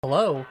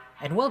Hello,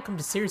 and welcome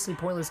to Seriously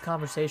Pointless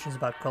Conversations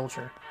About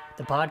Culture,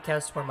 the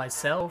podcast where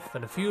myself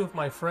and a few of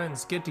my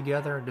friends get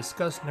together and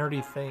discuss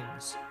nerdy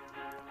things.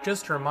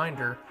 Just a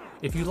reminder,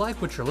 if you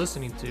like what you're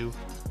listening to,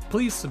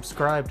 please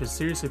subscribe to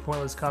Seriously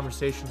Pointless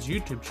Conversations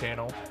YouTube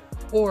channel,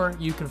 or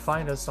you can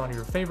find us on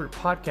your favorite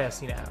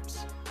podcasting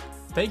apps.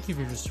 Thank you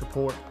for your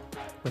support.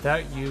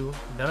 Without you,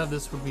 none of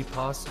this would be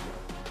possible.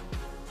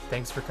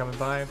 Thanks for coming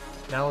by.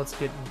 Now let's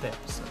get into the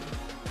episode.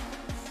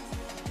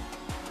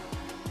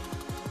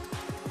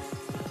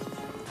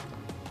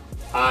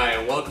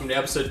 Hi, welcome to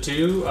episode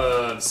 2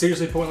 of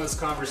Seriously Pointless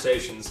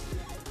Conversations.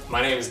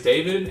 My name is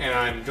David, and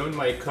I'm joined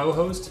by my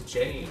co-host,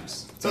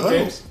 James. What's up,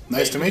 James?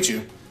 Nice to meet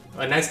you.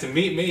 Nice to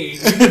meet me.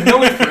 You've been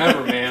knowing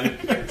forever,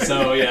 man.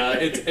 So, yeah,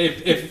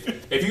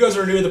 if you guys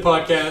are new to the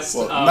podcast...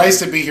 Well, nice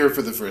to be here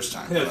for the first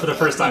time. Yeah, for the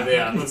first time,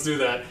 yeah. Let's do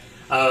that.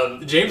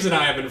 James and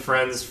I have been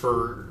friends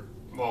for,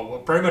 well,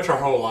 pretty much our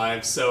whole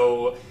lives,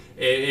 so...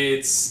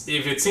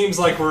 If it seems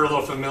like we're a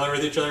little familiar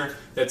with each other,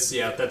 that's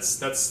yeah.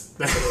 Just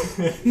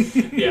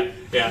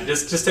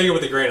take it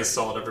with a grain of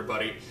salt,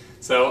 everybody.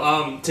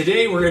 So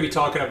today we're going to be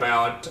talking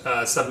about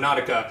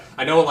Subnautica.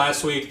 I know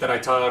last week that I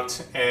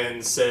talked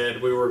and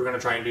said we were going to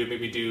try and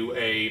do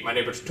a My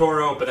Neighbor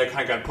Totoro, but that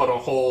kind of got put on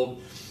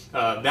hold.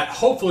 That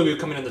hopefully will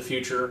come in the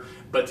future.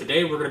 But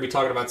today we're going to be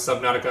talking about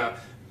Subnautica,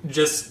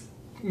 just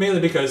mainly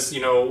because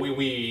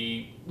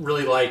we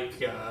really like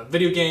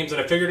video games, and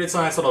I figured it's a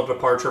nice little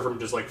departure from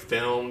just like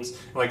films.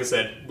 And like I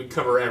said, we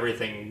cover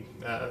everything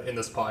in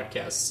this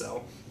podcast.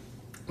 So,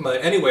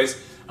 but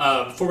anyways,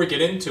 before we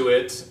get into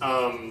it,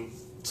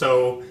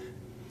 so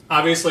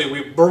obviously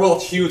we're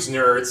both huge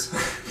nerds.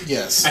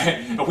 Yes.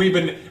 we've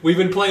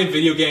been playing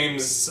video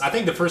games. I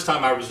think the first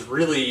time I was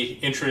really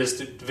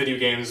interested in video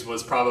games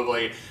was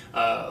probably.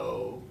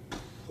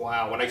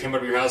 Wow, when I came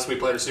over to your house, we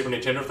played a Super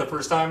Nintendo for the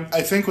first time.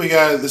 I think we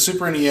got the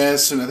Super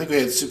NES, and I think we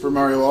had Super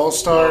Mario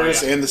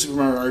All-Stars, and the Super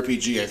Mario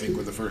RPG, I think,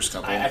 were the first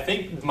couple. I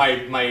think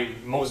my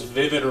most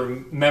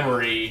vivid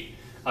memory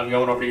of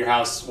going over to your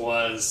house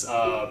was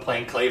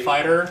playing Clay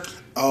Fighter.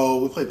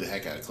 Oh, we played the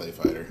heck out of Clay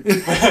Fighter.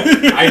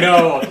 I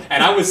know,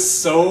 and I was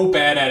so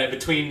bad at it.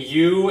 Between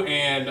you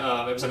and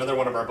it was another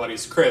one of our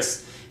buddies,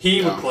 Chris.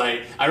 He would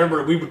play. I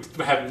remember we would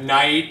have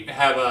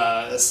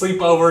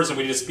sleepovers, and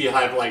we'd just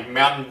have like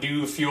Mountain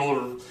Dew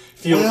fueled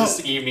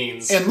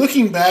evenings. And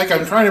looking back,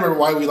 I'm trying to remember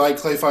why we liked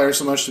Clay Fighter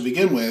so much to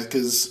begin with,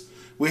 because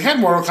we had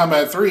Mortal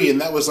Kombat 3,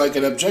 and that was like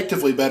an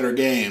objectively better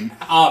game.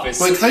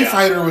 Obviously, but Clay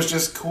Fighter was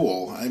just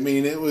cool. I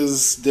mean, it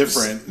was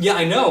different. Yeah,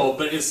 I know,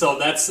 but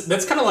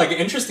that's kind of like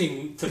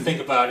interesting to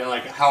think about,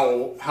 like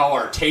how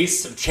our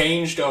tastes have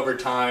changed over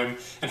time,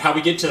 and how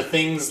we get to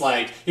things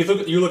like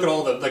you look at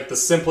all the the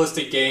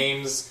simplistic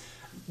games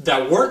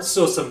that weren't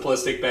so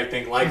simplistic back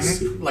then,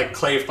 like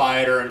Clay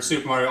Fighter and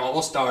Super Mario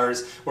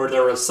All-Stars, where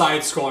there were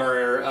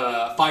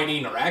side-scroller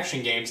fighting or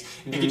action games,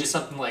 and you get to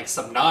something like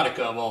Subnautica,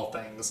 of all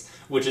things,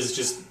 which is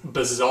just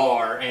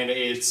bizarre, and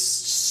it's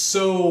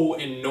so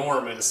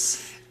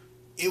enormous.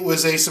 It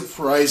was a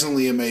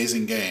surprisingly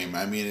amazing game.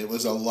 I mean, it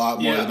was a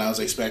lot more than I was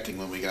expecting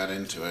when we got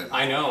into it.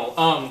 I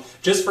know.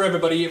 Just for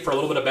everybody, for a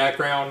little bit of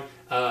background,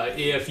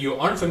 if you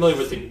aren't familiar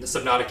with the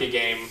Subnautica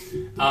game,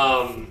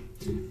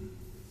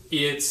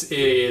 it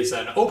is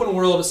an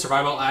open-world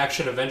survival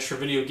action adventure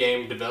video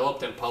game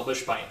developed and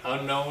published by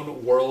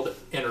Unknown Worlds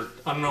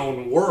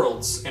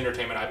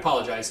Entertainment. I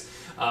apologize.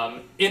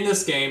 In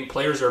this game,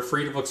 players are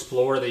free to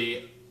explore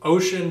the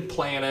ocean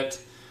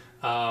planet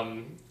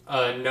known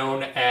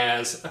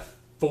as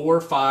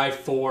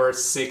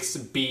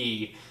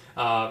 4546b.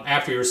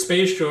 After your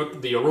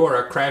spaceship, the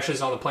Aurora,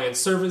 crashes on the planet's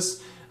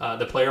surface,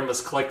 the player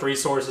must collect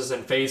resources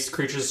and face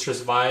creatures to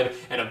survive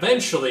and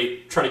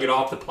eventually try to get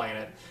off the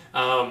planet.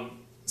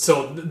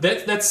 So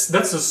that's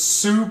a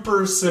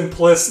super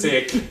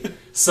simplistic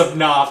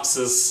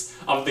synopsis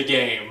of the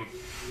game.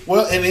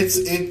 Well, and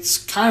it's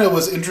kind of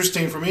was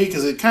interesting for me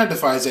because it kind of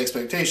defies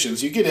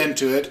expectations. You get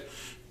into it,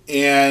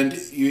 and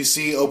you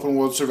see open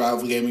world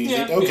survival game, and you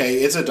think, okay,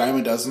 it's a dime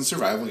a dozen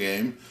survival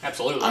game.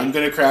 Absolutely. I'm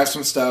going to craft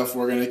some stuff.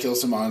 We're going to kill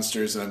some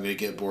monsters, and I'm going to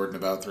get bored in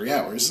about 3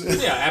 hours.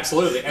 Yeah,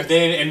 absolutely. And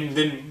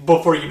then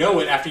before you know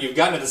it, after you've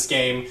gotten to this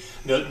game,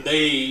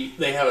 they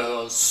have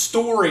a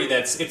story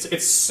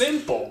it's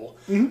simple,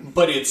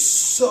 but it's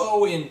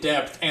so in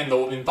depth, and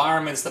the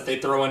environments that they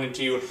throw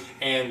into you,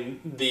 and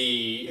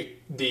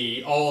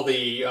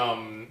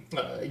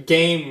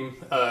game.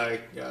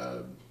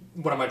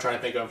 What am I trying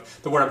to think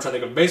of? The word I'm trying to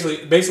think of.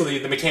 Basically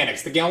the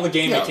mechanics. All the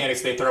game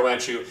mechanics they throw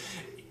at you,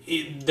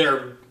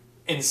 they're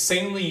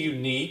insanely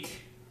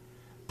unique,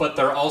 but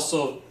they're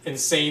also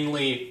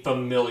insanely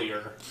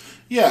familiar.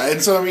 Yeah,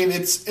 and so, I mean,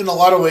 it's in a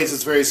lot of ways,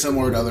 it's very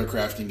similar to other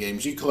crafting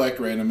games. You collect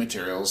random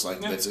materials,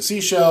 like bits of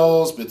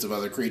seashells, bits of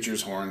other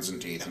creatures, horns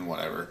and teeth and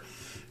whatever,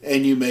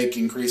 and you make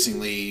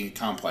increasingly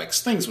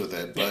complex things with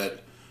it,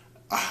 but...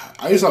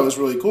 I just thought it was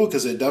really cool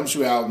because it dumps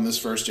you out in this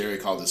first area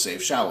called the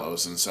Safe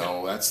Shallows, and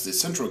so that's the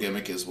central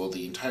gimmick is, well,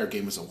 the entire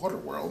game is a water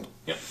world.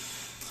 Yep.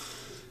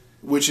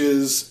 Which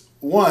is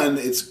one,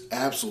 it's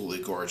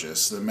absolutely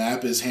gorgeous. The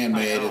map is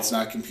handmade; it's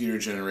not computer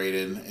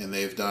generated, and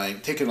they've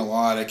taken a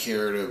lot of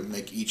care to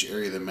make each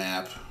area of the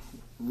map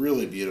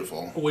really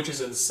beautiful. Which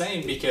is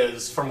insane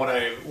because from what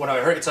I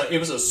heard, it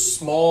was a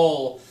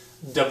small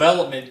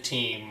development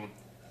team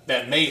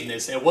that made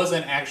this. It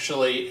wasn't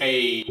actually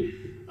any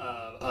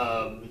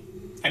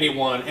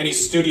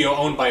studio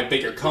owned by a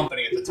bigger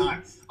company at the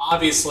time.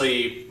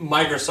 Obviously,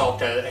 Microsoft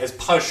has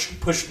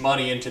pushed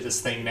money into this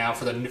thing now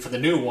for the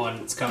new one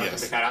that's coming.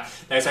 Yes.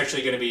 That's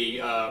actually going to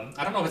be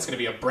I don't know if it's going to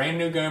be a brand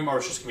new game or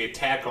it's just going to be a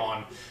tack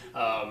on.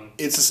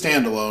 It's a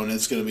standalone.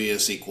 It's going to be a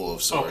sequel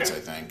of sorts, okay.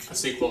 I think. A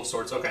sequel of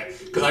sorts, okay.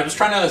 Because I was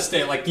trying to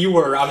stay, like you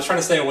were, I was trying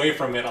to stay away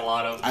from it a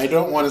lot of. I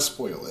don't want to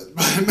spoil it.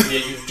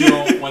 Yeah, you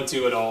don't want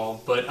to at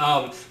all. But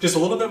just a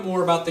little bit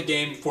more about the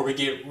game before we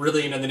get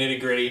really into the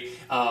nitty-gritty.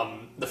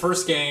 The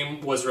first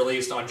game was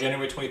released on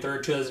January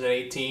 23rd,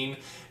 2018.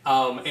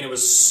 And it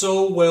was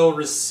so well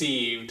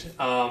received.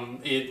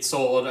 It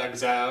sold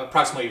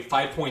approximately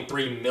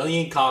 5.3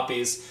 million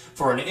copies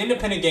for an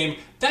independent game.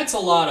 That's a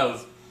lot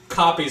of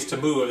copies to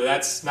move.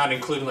 That's not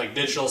including like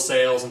digital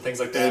sales and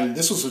things like that. And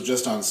this was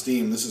just on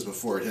Steam. This is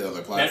before it hit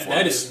other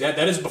platforms.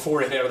 That is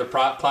before it hit other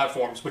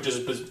platforms, which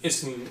is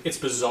it's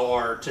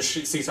bizarre to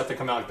see something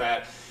come out like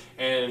that.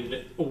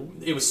 And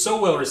it was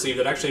so well received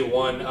that it actually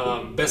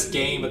won best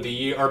game of the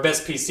year or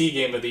best PC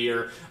game of the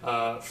year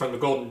from the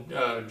the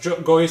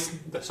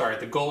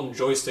Golden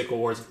Joystick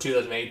Awards of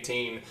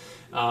 2018.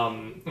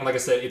 And like I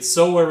said, it's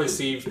so well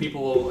received.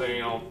 People,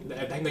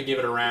 I think they give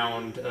it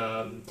around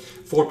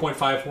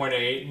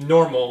 4.5.8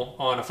 normal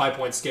on a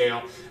 5-point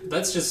scale.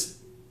 This is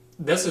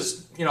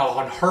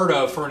unheard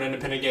of for an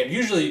independent game.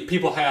 Usually,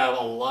 people have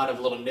a lot of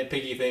little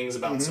nitpicky things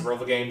about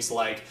survival games,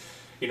 like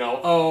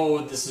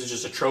this is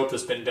just a trope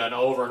that's been done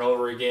over and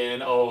over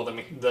again. Oh,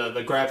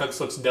 the graphics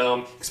looks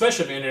dumb.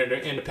 Especially in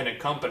independent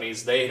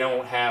companies, they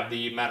don't have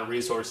the amount of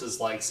resources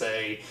like,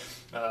 say,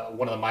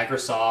 one of the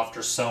Microsoft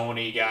or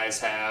Sony guys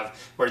have,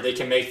 where they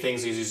can make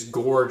things these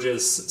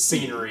gorgeous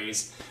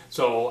sceneries.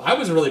 So I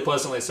was really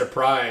pleasantly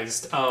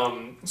surprised.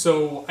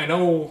 So I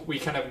know we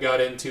kind of got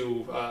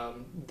into a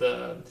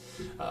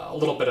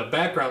little bit of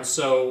background.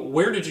 So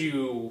where did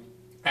you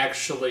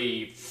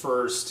actually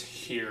first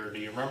hear? Do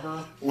you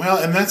remember? Well,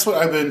 and that's what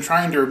I've been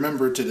trying to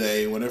remember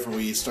today whenever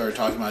we started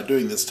talking about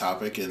doing this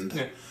topic. And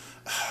yeah.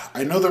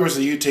 I know there was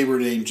a YouTuber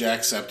named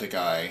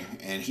Jacksepticeye,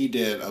 and he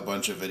did a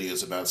bunch of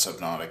videos about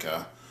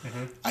Subnautica.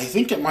 Mm-hmm. I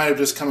think it might have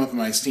just come up in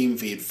my Steam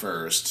feed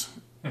first.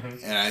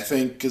 Mm-hmm. And I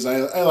think, because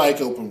I like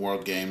open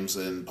world games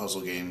and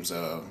puzzle games,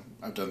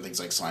 I've done things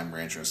like Slime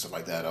Rancher and stuff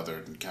like that,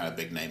 other kind of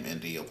big name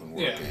indie open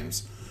world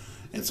games.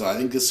 And so I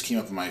think this came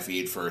up in my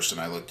feed first,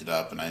 and I looked it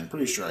up, and I'm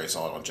pretty sure I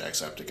saw it on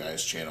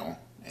Jacksepticeye's channel.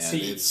 And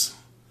is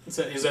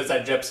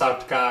that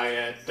Jacksepticeye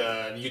at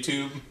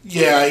YouTube?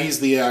 Yeah,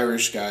 he's the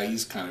Irish guy.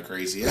 He's kind of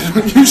crazy.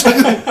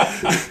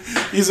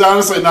 He's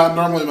honestly not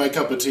normally my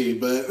cup of tea,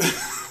 but...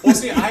 Well,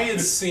 see, I had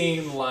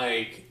seen,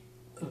 like,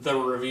 the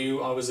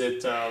review. I was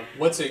at,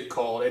 what's it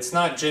called? It's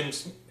not Jim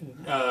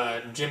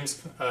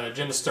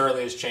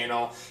Sterling's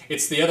channel.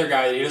 It's the other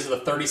guy. He does the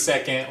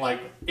 30-second, like,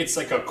 it's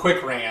like a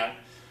quick rant.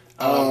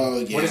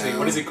 Yeah. What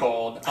is he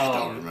called? I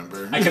don't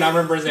remember. I cannot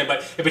remember his name,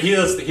 but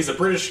he's a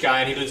British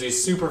guy, and he does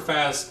these super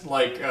fast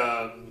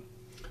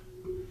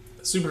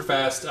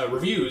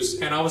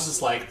reviews, and I was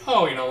just like,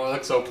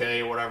 that's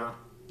okay or whatever.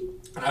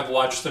 And I've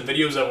watched some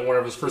videos of him when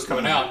it was first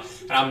coming out,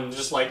 and I'm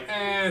just like,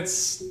 it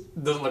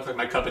doesn't look like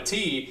my cup of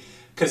tea,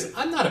 because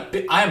I'm not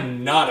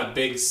a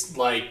big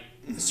like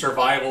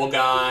survival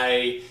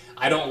guy.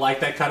 I don't like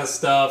that kind of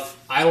stuff.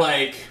 I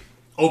like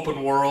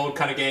open world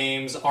kind of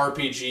games,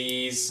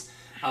 RPGs.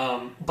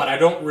 But I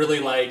don't really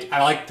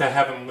I like to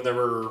have them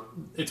whenever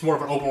it's more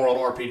of an open world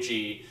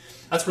RPG.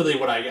 That's really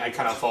what I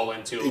kind of fall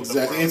into.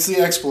 Exactly. It's the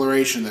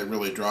exploration that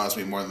really draws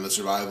me more than the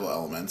survival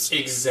elements.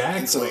 Exactly.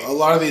 And so a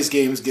lot of these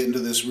games get into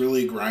this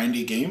really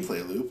grindy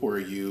gameplay loop where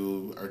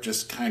you are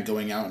just kind of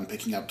going out and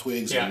picking up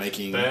twigs and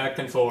making... back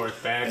and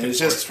forth, and it's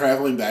just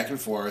traveling back and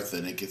forth,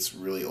 and it gets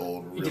really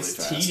old really fast.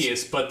 It gets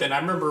tedious, but then I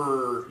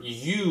remember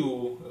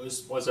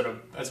it's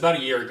about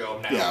a year ago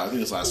now. Yeah, I think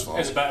it was last fall. It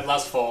was about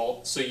last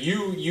fall. So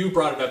you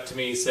brought it up to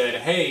me, said,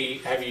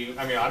 hey,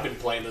 I've been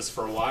playing this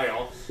for a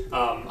while.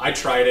 I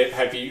tried it.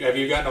 Have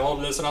you gotten a hold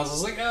of this? And I was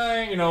just like,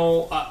 I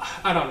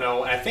don't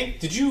know. And I think,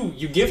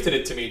 you gifted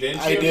it to me, didn't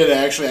you? I did,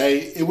 actually.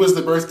 It was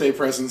the birthday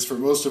presents for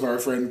most of our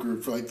friend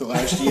group for like the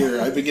last year.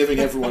 I've been giving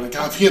everyone a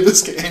copy of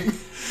this game.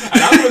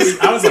 And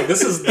I was like,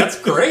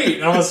 that's great.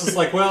 And I was just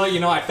like, well,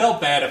 I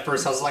felt bad at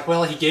first. I was like,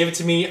 well, he gave it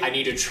to me. I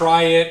need to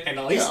try it and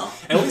at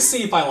least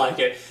see if I like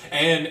it.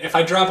 And if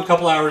I drop a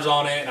couple hours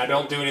on it and I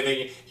don't do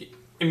anything,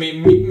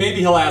 maybe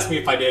he'll ask me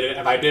if I did it,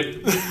 if I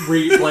did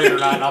replay it or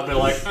not, and I'll be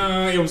like,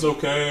 it was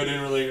okay. I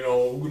didn't really,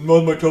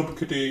 not my cup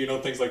of tea,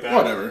 things like that.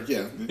 Whatever,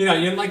 yeah.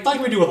 Like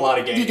we do with a lot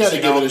of games. You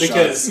gotta give it a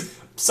because shot.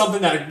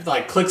 Something that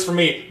like clicks for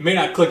me may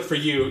not click for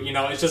you.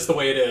 It's just the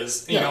way it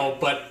is. You know.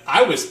 But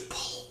I was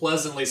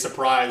pleasantly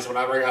surprised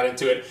whenever I got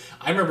into it.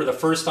 I remember the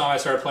first time I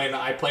started playing,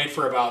 I played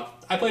for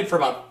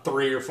about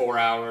 3 or 4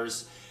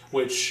 hours.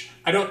 which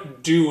I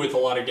don't do with a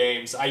lot of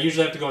games. I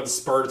usually have to go in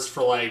spurts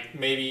for like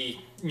maybe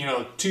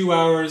 2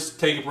 hours,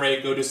 take a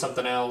break, go do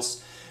something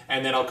else,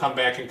 and then I'll come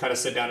back and kind of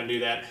sit down and do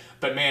that.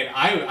 But man,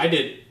 I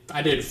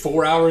did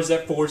 4 hours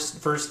that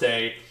first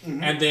day,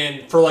 and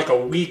then for like a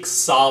week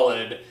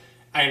solid,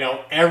 I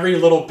know every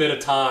little bit of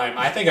time.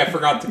 I think I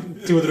forgot to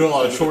do a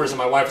lot of chores, and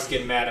my wife was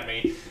getting mad at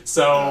me.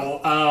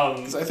 So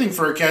I think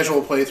for a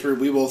casual playthrough,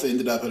 we both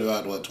ended up at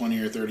about 20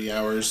 or 30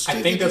 hours.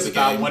 I think that's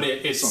about what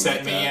it set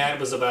like me at. It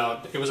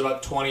was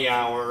about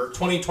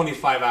 20,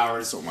 25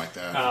 hours, something like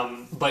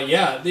that. But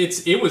yeah,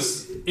 it's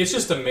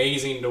just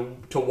amazing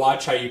to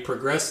watch how you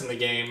progress in the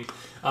game.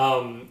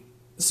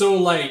 So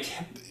like,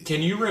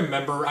 can you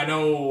remember? I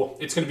know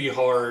it's going to be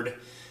hard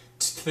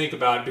to think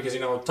about because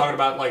talking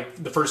about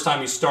like the first time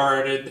you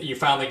started, you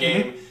found the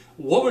game.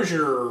 What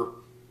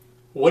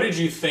did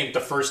you think the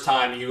first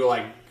time you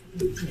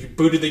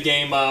booted the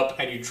game up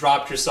and you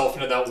dropped yourself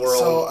into that world?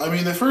 So I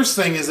mean, the first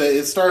thing is that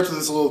it starts with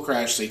this little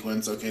crash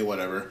sequence. Okay,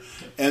 whatever,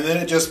 and then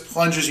it just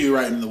plunges you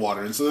right into the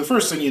water. And so the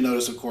first thing you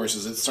notice, of course,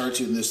 is it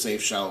starts you in this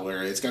safe, shallow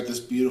area. It's got this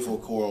beautiful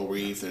coral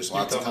reef. There's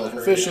lots of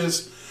colorful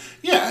fishes.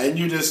 Yeah, and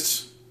you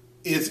just.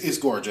 It's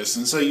gorgeous.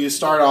 And so you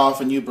start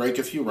off and you break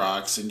a few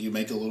rocks and you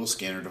make a little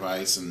scanner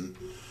device. And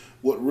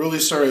what really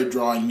started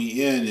drawing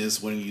me in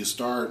is when you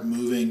start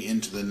moving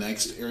into the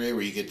next area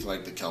where you get to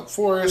like the kelp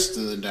forest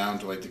and then down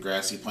to like the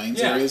grassy plains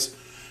areas.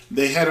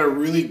 They had a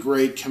really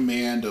great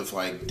command of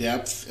like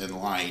depth and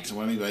light. And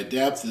what I mean by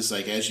depth is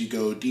like as you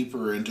go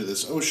deeper into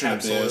this ocean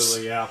abyss,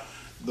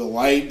 the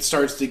light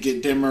starts to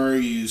get dimmer.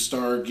 You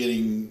start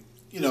getting...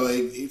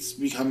 it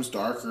becomes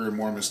darker and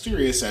more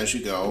mysterious as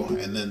you go,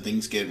 and then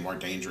things get more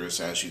dangerous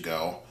as you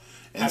go.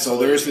 And so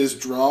there's this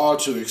draw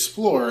to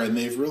explore, and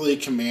they've really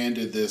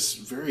commanded this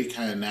very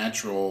kind of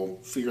natural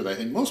fear that I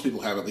think most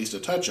people have at least a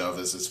touch of,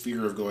 is this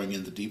fear of going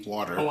into deep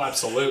water. Oh,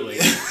 absolutely.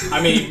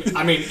 I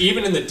mean,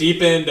 even in the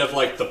deep end of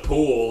like the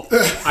pool,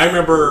 I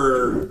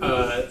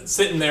remember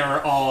sitting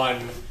there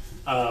on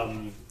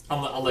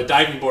the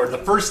diving board the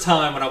first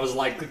time when I was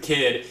like a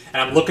kid,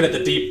 and I'm looking at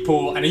the deep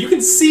pool, and you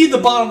can see the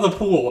bottom of the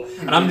pool,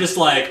 and I'm just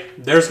like,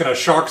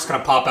 shark's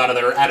gonna pop out of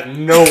there out of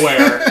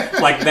nowhere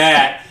like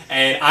that,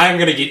 and I'm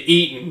gonna get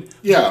eaten.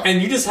 Yeah.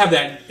 And you just have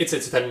that.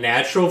 It's the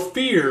natural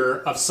fear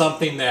of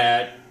something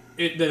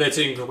that's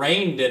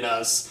ingrained in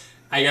us,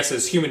 I guess,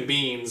 as human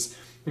beings,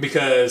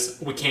 because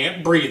we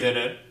can't breathe in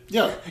it.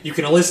 Yeah. You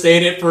can only stay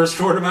in it for a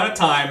short amount of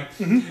time,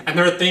 and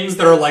there are things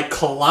that are like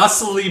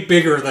colossally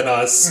bigger than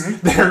us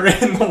that are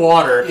in the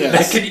water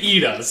that can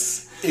eat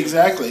us.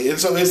 Exactly. And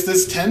so it's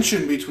this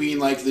tension between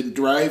like the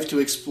drive to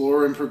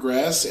explore and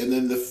progress and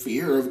then the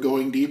fear of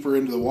going deeper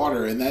into the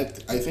water, and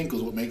that I think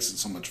is what makes it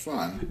so much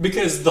fun.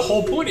 Because the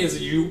whole point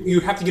is you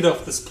have to get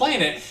off this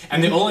planet,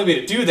 and the only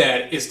way to do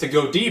that is to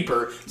go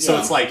deeper. So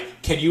it's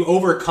like, can you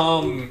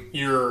overcome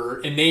your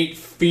innate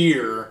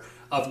fear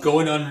of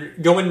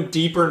going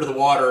deeper into the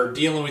water,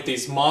 dealing with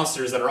these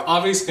monsters that are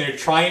obviously going to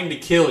trying to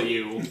kill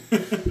you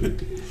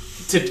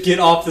to get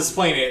off this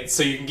planet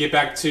so you can get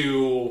back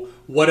to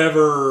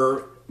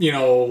whatever,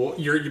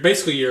 you're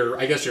basically your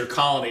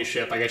colony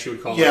ship, I guess you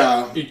would call it.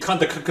 Yeah.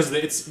 Because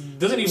it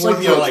doesn't even it's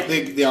work for like...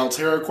 The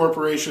Altera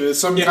Corporation is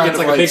some kind it's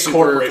of like a big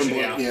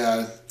corporation,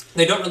 yeah.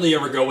 They don't really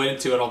ever go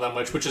into it all that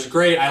much, which is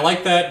great. I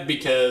like that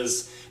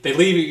because they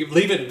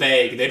leave it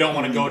vague. They don't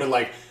want to go to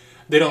like...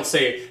 They don't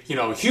say,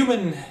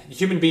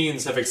 human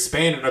beings have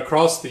expanded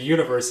across the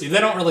universe. They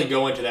don't really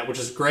go into that, which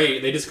is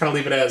great. They just kind of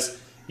leave it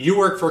as, you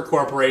work for a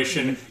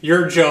corporation,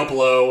 you're Joe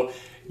Blow,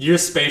 your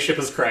spaceship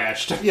has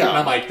crashed. Yeah. And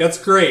I'm like,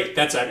 that's great.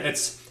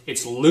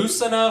 It's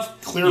loose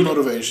enough. Clear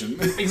motivation.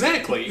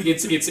 Exactly.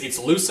 It's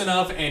loose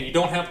enough, and you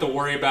don't have to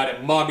worry about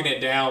it mugging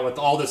it down with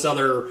all this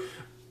other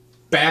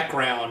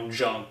background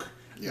junk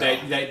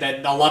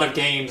that a lot of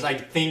games, I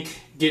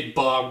think, get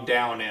bogged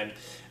down in.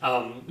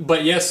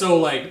 But yeah, so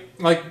like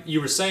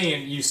you were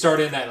saying, you start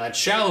in that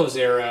Shallows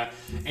era,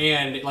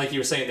 and like you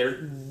were saying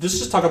there, let's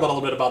just talk about a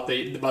little bit about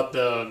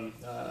the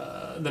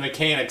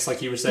mechanics,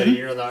 like you were saying,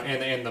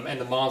 and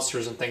the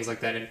monsters and things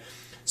like that. And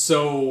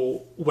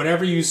so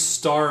whenever you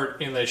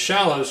start in the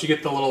Shallows, you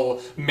get the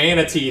little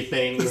manatee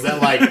things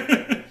that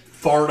like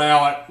fart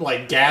out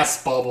like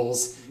gas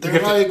bubbles. They're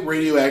like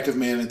radioactive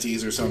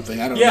manatees or something.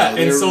 I don't know. Yeah,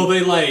 and so they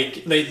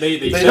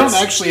don't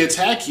actually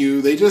attack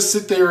you. They just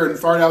sit there and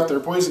fart out their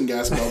poison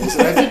gas bubbles.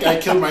 And I think I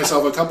killed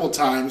myself a couple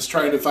times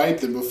trying to fight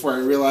them before I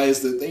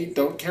realized that they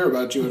don't care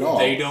about you at all.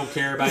 They don't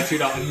care about you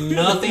at all.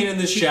 Nothing in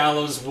the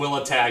Shallows will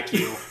attack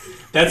you.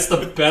 That's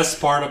the best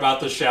part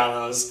about the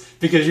Shallows,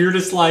 because you're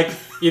just like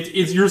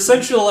you're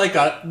essentially like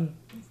to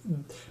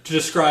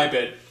describe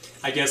it,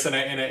 I guess in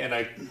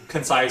a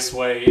concise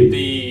way,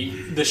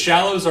 the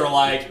Shallows are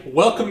like,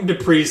 welcome to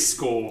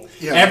preschool.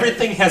 Yeah.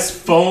 Everything has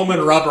foam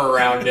and rubber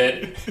around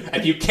it,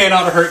 and you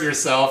cannot hurt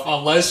yourself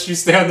unless you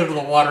stay under the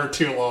water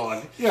too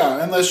long.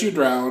 Yeah, unless you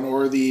drown,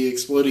 or the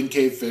exploding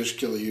cavefish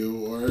kill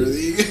you, or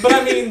the... But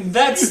I mean,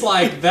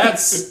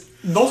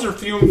 those are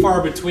few and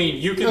far between.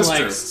 You can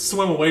true.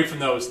 Swim away from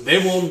those. They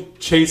won't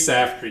chase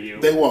after you.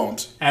 They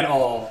won't. At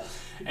all.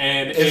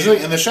 And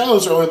the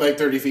shallows are only like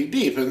 30 feet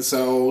deep, and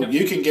so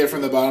you can get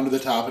from the bottom to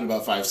the top in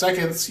about 5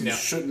 seconds. You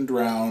shouldn't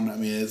drown. I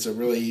mean, it's a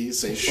really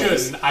safe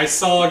place. I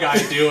saw a guy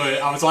do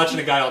it. I was watching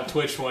a guy on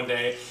Twitch one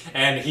day,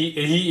 and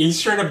he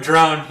straight up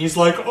drowned. He's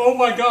like, "Oh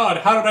my god,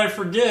 how did I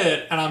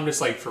forget?" And I'm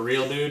just like, "For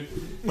real, dude?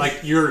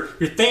 Like your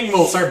thing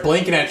will start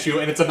blinking at you,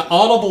 and it's an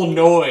audible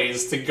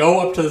noise to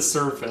go up to the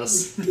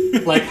surface.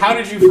 Like, how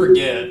did you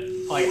forget?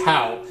 Like,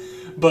 how?"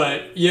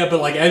 But yeah, but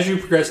like as you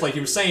progress, like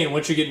you were saying,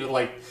 once you get into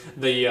like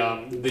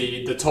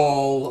the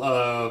tall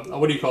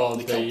what do you call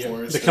it?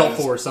 The kelp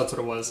forest. That's what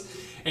it was.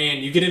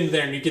 And you get into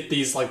there and you get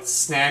these like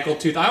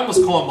snaggletooth. I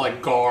almost call them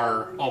like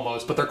gar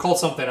almost, but they're called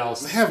something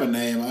else. They have a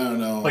name. I don't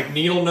know. Like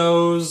needle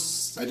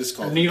nose. I just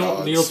call them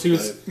needle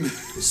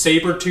tooth,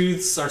 saber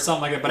tooths or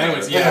something like that. But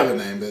anyways, they have a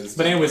name.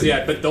 But anyways,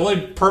 yeah. But the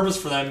only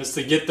purpose for them is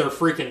to get their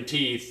freaking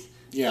teeth.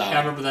 Yeah, I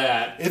remember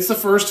that. It's the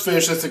first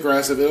fish that's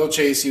aggressive. It'll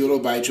chase you. It'll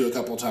bite you a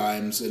couple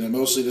times, and it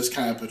mostly just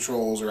kind of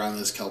patrols around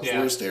this kelp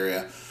forest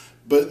area.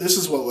 But this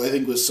is what I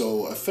think was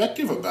so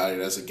effective about it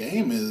as a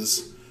game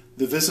is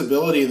the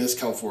visibility in this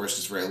kelp forest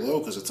is very low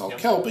because it's all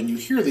kelp, and you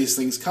hear these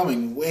things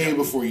coming way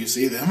before you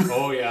see them.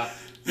 Oh yeah,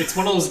 it's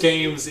one of those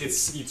games.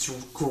 It's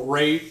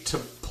great to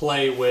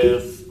play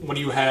with when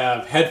you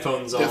have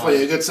headphones on.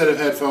 Definitely a good set of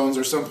headphones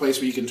or someplace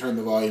where you can turn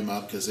the volume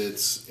up because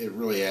it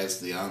really adds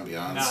to the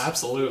ambiance. No,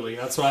 absolutely.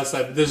 That's what I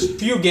said. There's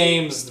few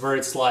games where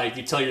it's like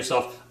you tell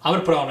yourself, "I'm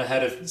going to put on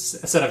a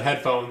set of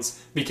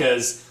headphones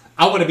because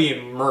I want to be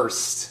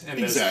immersed in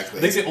this." Exactly.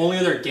 I think the only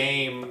other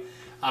game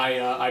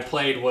I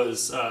played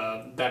was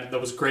that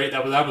was great.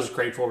 That was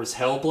great for was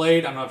Hellblade.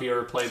 I don't know if you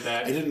ever played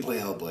that. I didn't play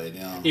Hellblade.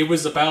 Yeah. It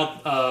was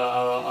about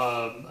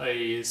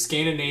a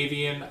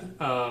Scandinavian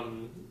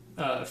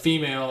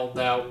female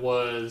that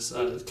was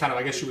kind of,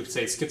 I guess you would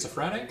say,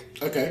 schizophrenic.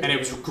 Okay. And it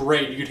was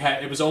great.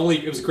 It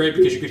was great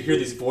because you could hear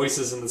these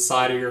voices in the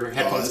side of your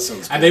headphones, that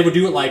sounds and they would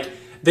do it like.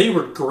 They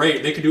were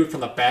great. They could do it from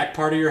the back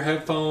part of your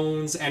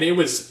headphones, and it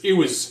was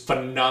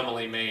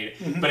phenomenally made.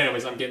 Mm-hmm. But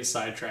anyways, I'm getting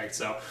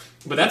sidetracked.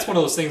 But that's one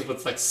of those things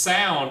with like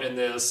sound in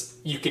this.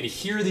 You can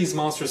hear these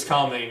monsters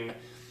coming,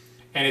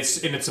 and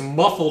it's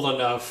muffled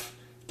enough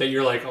that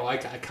you're like, oh, I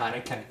kind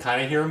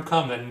of hear them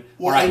coming,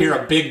 or I hear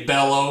a big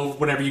bellow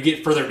whenever you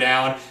get further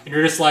down, and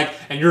you're just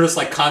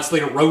like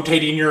constantly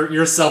rotating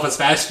yourself as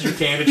fast as you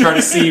can to try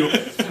to see.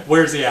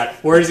 Where's he at?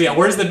 Where's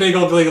the big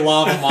ugly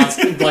lava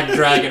monster like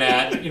dragon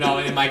at? You know,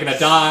 am I gonna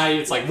die?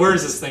 It's like,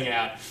 where's this thing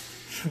at?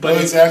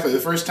 But exactly. The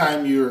first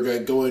time you were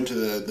going into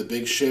the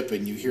big ship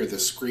and you hear the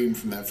scream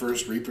from that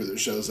first Reaper that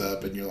shows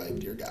up, and you're like,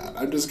 dear God,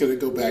 I'm just going to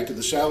go back to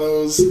the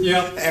shallows.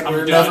 Yep. And I'm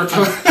we're done. never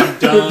coming. I'm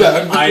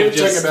done. I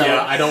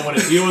I don't want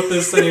to deal with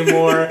this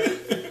anymore.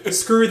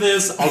 Screw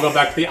this. I'll go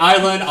back to the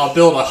island. I'll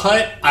build a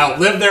hut. I'll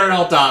live there and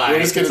I'll die.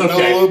 We're just going to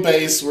build a little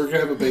base. We're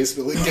going to have a base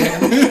building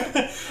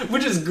game.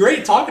 Which is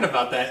great talking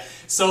about that.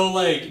 So,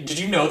 like, did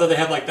you know that they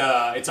have, like,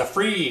 it's a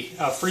free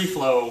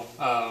flow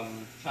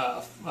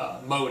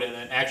mode in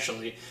it,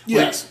 actually.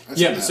 Yes.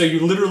 Yeah, so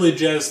you literally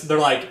they're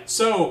like,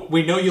 so,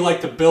 we know you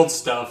like to build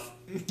stuff.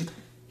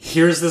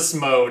 Here's this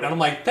mode. And I'm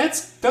like,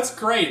 that's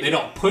great. They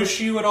don't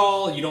push you at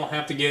all. You don't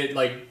have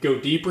to go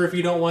deeper if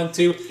you don't want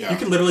to. Yeah. You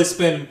can literally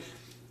spend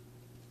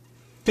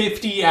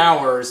 50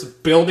 hours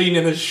building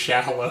in the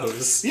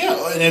shallows.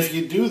 Yeah, and if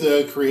you do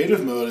the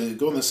creative mode and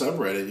go in the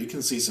subreddit, you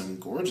can see some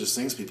gorgeous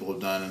things people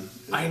have done.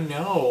 I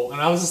know. And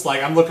I was just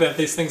like, I'm looking at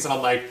these things and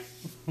I'm like,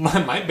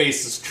 my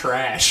base is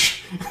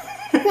trash.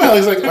 Well,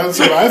 it's like on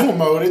survival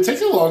mode, it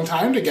takes a long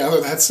time to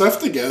gather that stuff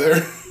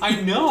together.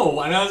 I know,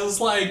 and I was just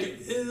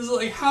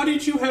like, how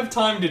did you have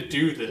time to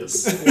do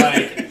this?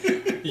 Like,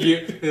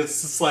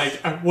 it's just like,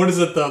 what is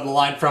it, the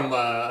line from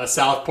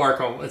South Park?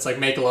 It's like,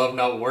 make love,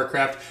 not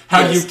Warcraft.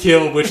 How do you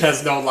kill which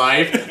has no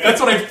life? That's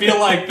what I feel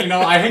like,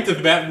 I hate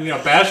to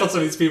bash on some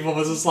of these people,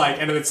 but it's just like,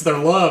 and it's their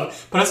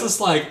love, but it's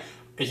just like,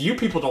 you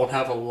people don't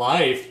have a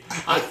life.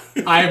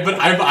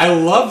 I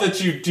love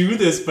that you do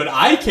this, but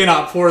I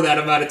cannot pour that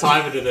amount of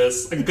time into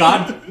this. Thank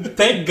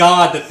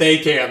God that they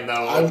can,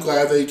 though. I'm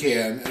glad they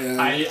can.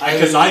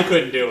 Because I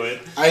couldn't do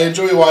it. I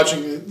enjoy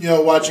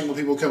watching what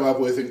people come up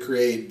with and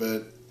create,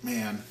 but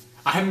man,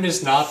 I'm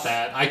just not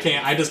that. I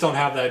can't. I just don't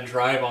have that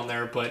drive on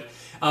there. But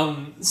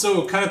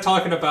so kind of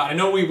talking about. I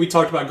know we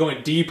talked about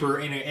going deeper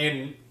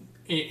in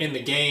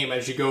the game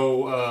as you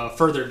go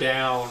further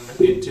down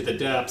into the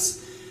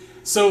depths.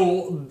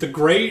 So the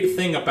great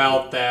thing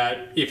about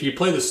that, if you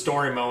play the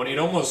story mode, it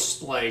almost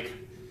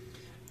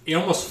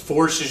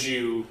forces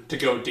you to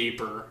go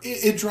deeper.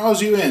 It draws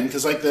you in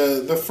because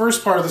the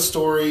first part of the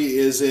story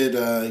is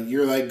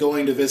you're like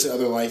going to visit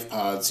other life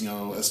pods,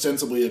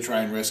 ostensibly to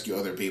try and rescue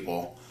other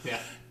people. Yeah.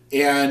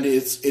 And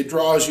it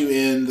draws you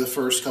in the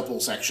first couple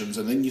sections,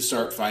 and then you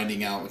start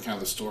finding out kind of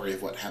the story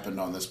of what happened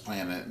on this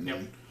planet.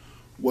 And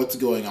what's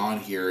going on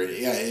here.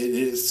 Yeah,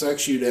 it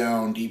sucks you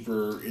down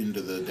deeper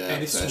into the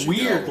depths. And it's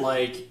weird,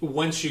 like,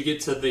 once you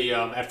get to the...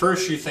 at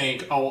first you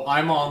think, oh,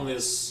 I'm on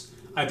this...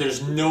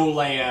 there's no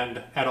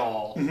land at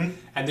all. Mm-hmm.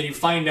 And then you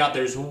find out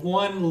there's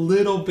one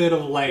little bit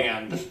of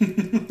land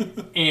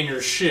in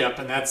your ship,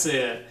 and that's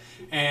it.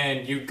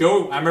 and you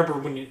go. I remember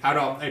when you. I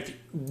don't. If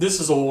this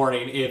is a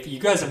warning, if you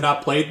guys have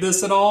not played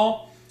this at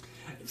all.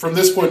 From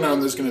this point on,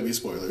 there's going to be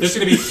spoilers. There's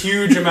going to be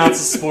huge amounts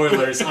of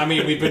spoilers. I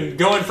mean, we've been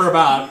going for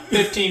about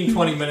 15,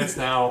 20 minutes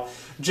now.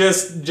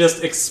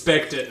 Just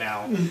expect it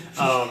now.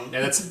 And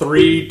that's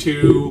 3,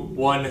 2,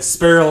 1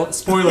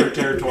 spoiler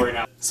territory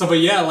now. So, but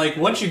yeah, like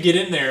once you get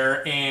in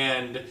there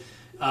and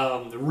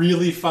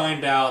really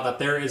find out that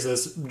there is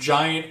this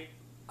giant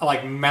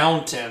like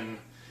mountain,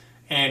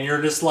 and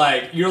you're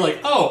like,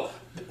 oh,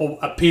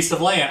 a piece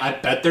of land. I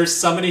bet there's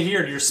somebody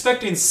here. You're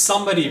expecting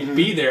somebody to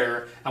be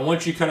there, and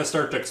once you kind of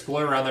start to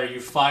explore around there,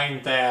 you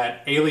find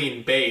that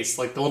alien base,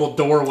 like the little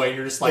doorway. And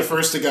you're just like the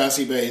first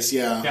Agassi base,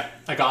 yeah. Yeah,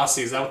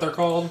 Agassi, is that what they're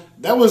called?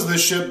 That was the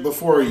ship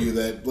before you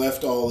that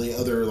left all the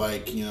other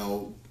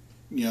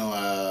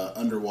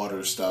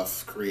underwater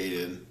stuff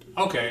created.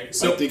 Okay,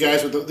 so like the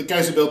guys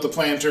who built the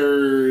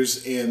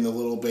planters and the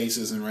little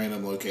bases in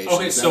random locations.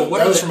 Okay, so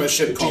that was from a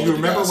ship called. Do you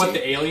remember Agassi. what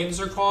the aliens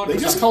are called? They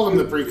just call them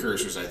the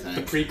precursors, I think.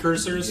 The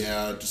precursors.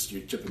 Yeah, just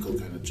your typical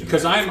kind of.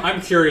 Because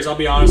I'm curious. I'll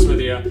be honest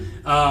with you.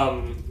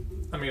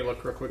 Let me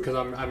look real quick because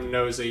I'm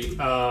nosy.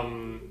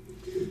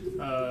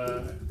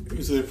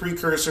 Is it a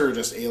precursor or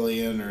just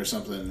alien or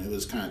something? It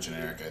was kind of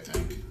generic, I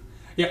think.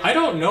 Yeah, I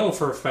don't know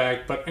for a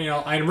fact, but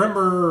I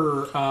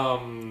remember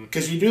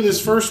because you do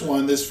this first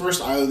island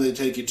they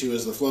take you to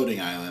is the floating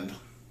island.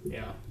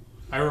 Yeah,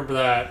 I remember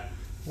that.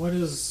 What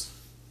is?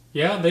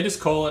 Yeah, they just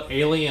call it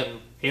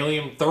alien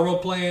thermal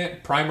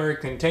plant, primary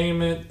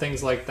containment,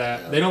 things like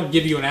that. Yeah. They don't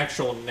give you an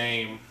actual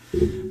name,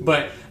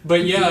 but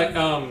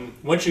yeah.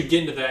 Once you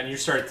get into that and you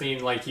start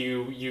thinking like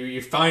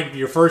you find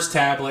your first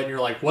tablet and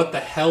you're like, what the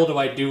hell do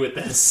I do with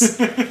this?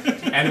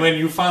 And when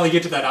you finally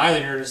get to that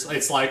island,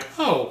 it's like,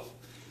 oh.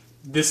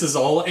 This is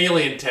all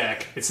alien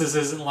tech. This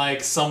isn't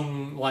like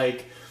some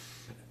like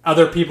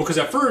other people. Because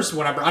at first,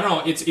 I don't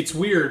know, it's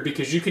weird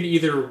because you can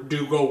either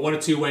go one of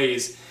two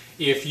ways.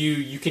 If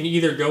you can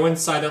either go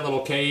inside that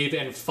little cave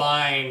and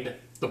find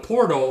the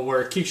portal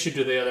where it kicks you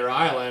to the other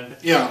island.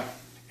 Yeah.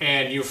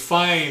 And you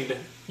find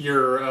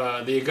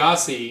your the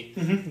Agassi,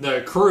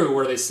 the crew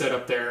where they sit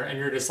up there, and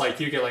you're just like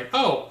you get like,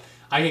 oh,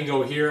 I can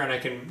go here and I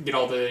can get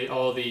all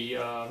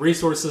the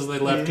resources they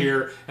left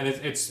here, and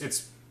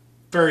it's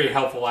very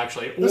helpful,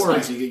 actually. That's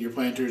nice. You get your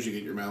planters, you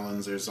get your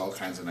melons. There's all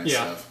kinds of nice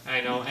stuff. Yeah,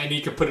 I know. And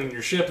you can put it in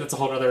your ship. That's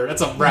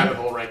a rabbit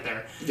hole right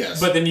there.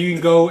 Yes. But then you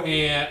can go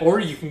or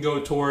you can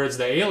go towards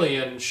the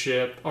alien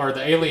ship or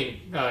the alien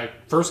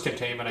first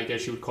containment, I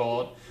guess you would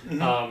call it.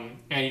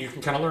 And you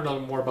can kind of learn a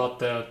little more about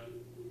the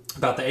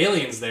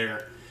aliens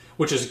there,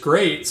 which is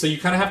great. So you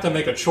kind of have to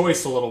make a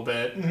choice a little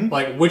bit,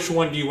 like which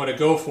one do you want to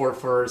go for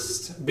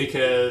first?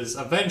 Because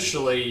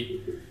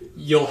eventually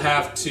you'll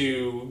have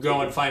to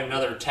go and find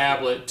another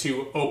tablet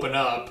to open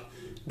up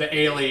the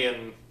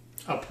alien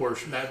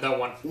portion, that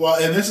one. Well,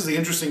 and this is the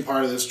interesting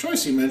part of this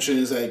choice you mentioned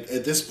is that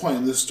at this point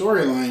in the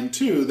storyline,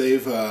 too,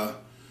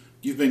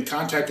 you've been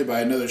contacted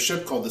by another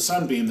ship called the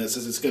Sunbeam that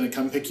says it's going to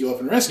come pick you up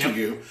and rescue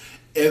you.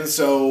 And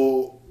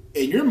so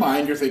in your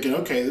mind, you're thinking,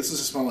 okay, this is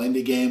a small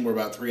indie game. We're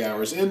about 3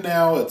 hours in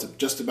now. It's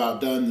just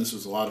about done. This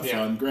was a lot of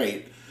fun.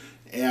 Great.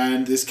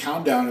 And this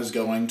countdown is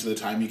going to the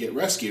time you get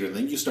rescued, and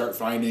then you start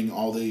finding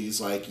all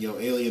these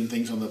alien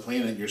things on the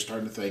planet. You're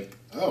starting to think,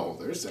 oh,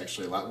 there's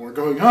actually a lot more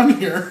going on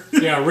here.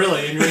 Yeah,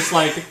 really. And you're just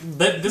like,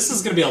 this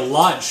is going to be a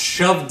lot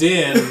shoved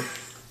in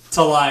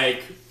to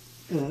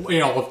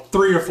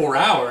 3 or 4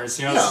 hours.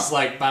 This is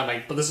like,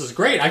 but this is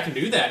great. I can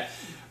do that.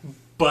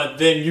 But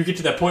then you get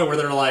to that point where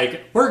they're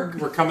like,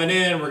 we're coming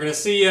in, we're going to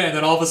see you, and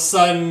then all of a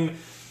sudden,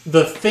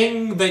 the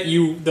thing that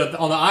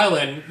on the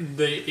island,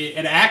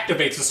 it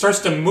activates, it starts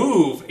to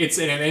move. And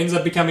it ends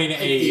up becoming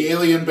the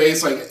alien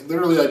base,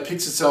 literally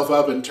picks itself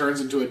up and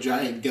turns into a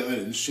giant gun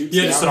and shoots.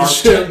 Yeah,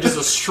 just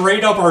a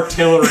straight up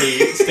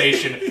artillery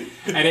station,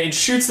 and it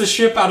shoots the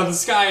ship out of the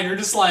sky, and you're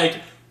just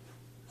like,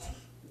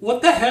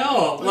 what the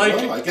hell?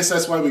 Well, I guess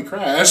that's why we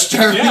crashed.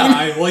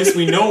 At least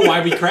we know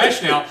why we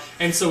crashed now,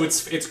 and so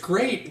it's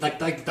great.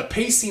 Like the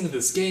pacing of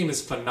this game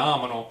is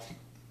phenomenal.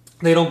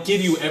 They don't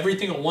give you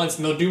everything at once,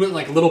 and they'll do it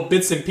like little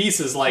bits and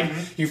pieces. Like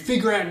you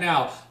figure out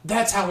now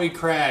that's how we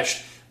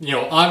crashed.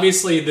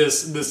 Obviously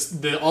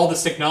all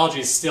this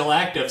technology is still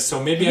active,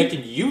 so maybe I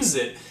can use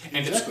it.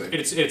 And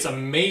it's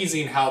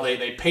amazing how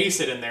they pace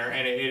it in there,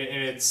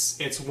 and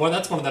that's one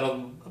of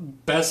the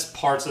best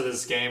parts of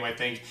this game. I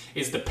think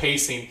is the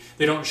pacing.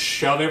 They don't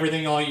shove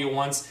everything all at you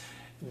once.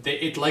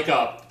 It's like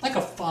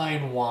a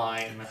fine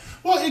wine.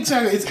 Well,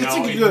 exactly. It's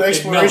like a good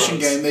exploration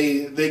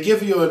game. They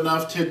give you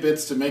enough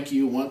tidbits to make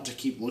you want to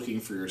keep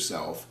looking for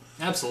yourself.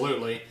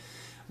 Absolutely.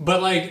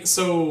 But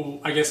so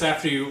I guess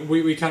after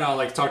we kind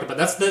of talked about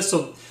that's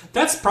so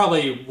that's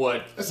probably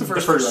what that's the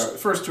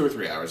first 2 or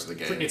 3 hours of the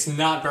game. It's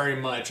not very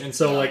much, and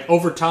so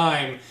over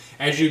time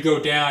as you go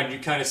down, you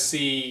kind of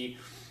see,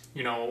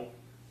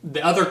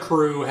 the other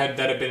crew that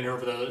had been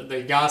over the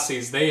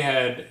Agassis, they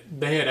had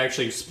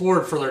actually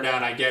explored further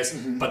down, I guess,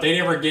 but they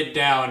never get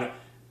down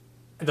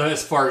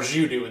as far as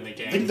you do in the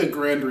game. I think the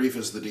Grand Reef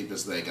is the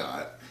deepest they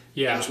got.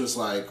 Yeah. Which was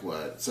like,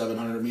 what,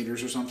 700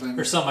 meters or something?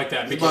 Or something like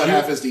that. It's about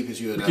half as deep as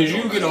you would have. Because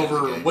you get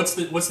over, what's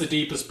the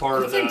deepest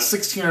part of that? I think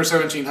 16 or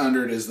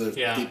 1700 is the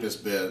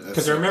deepest bit.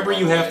 Because I remember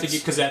you have to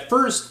get, because at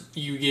first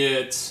you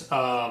get,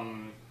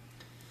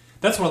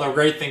 that's one of the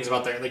great things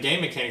about the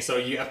game mechanics. So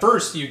at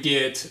first you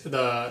get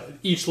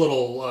each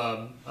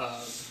little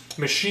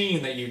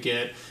machine that you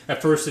get.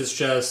 At first it's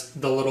just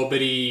the little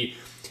bitty...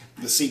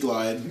 The Sea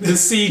Glide. The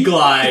Sea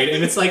Glide.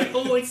 And it's like,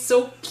 oh, it's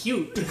so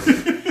cute.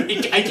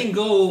 I can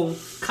go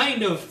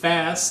kind of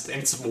fast,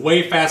 and it's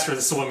way faster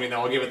than swimming,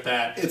 though, I'll give it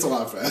that. It's a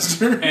lot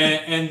faster.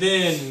 And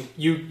then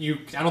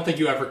I don't think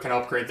you ever can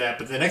upgrade that,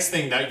 but the next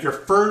thing, that your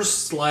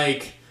first,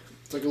 like...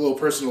 It's like a little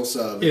personal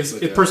sub.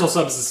 Personal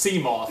sub is the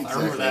Sea Moth.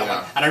 Exactly, I remember that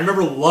one. And I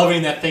remember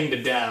loving that thing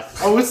to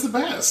death. Oh, it's the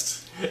best.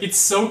 It's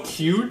so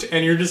cute,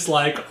 and you're just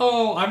like,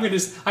 oh,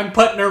 I'm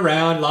putting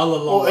around, la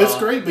la la. Well, it's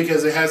great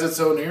because it has its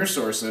own air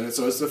source in it,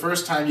 so it's the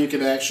first time you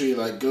can actually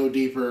like go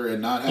deeper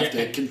and not have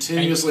to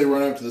continuously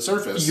run up to the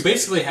surface. You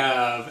basically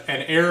have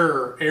an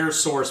air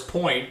source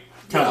point,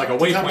 kind of like a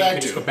waypoint. You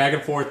can just go back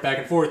and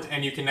forth,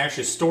 and you can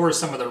actually store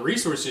some of the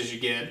resources you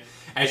get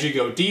as you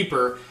go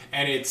deeper.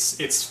 And it's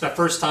the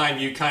first time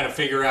you kind of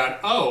figure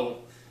out, oh,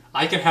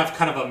 I can have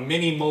kind of a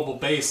mini mobile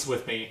base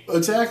with me.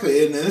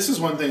 Exactly, and this is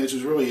one thing which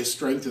is really a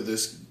strength of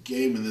this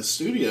game and this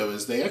studio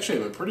is they actually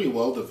have a pretty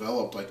well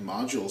developed like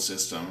module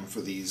system for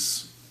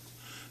these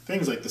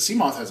things. Like the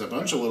Seamoth has a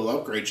bunch of little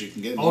upgrades you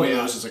can get. One of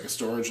those is like a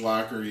storage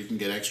locker. You can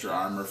get extra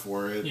armor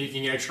for it. You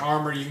can get extra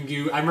armor. You can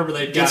do. I remember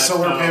they get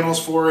solar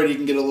panels for it. You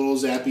can get a little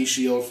zappy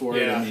shield for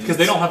it. Yeah, because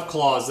they don't have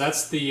claws.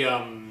 That's the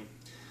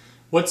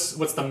what's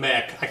the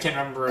mech? I can't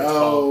remember what it's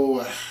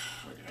called.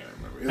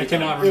 I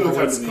cannot remember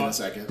what it's called. In a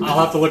second. I'll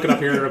have to look it up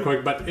here real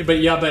quick. But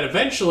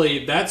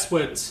eventually that's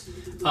what.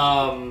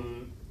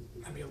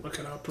 Let me look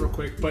it up real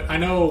quick. But I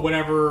know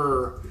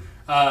whenever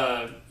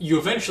you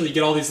eventually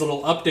get all these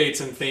little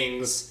updates and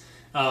things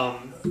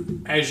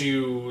as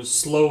you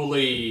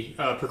slowly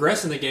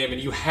progress in the game,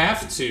 and you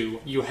have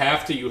to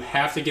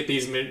get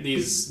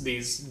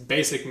these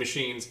basic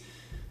machines.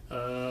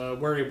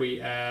 Where are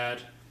we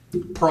at?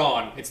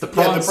 Prawn. It's the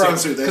prawn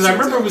suit. Because I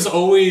remember it was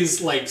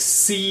always like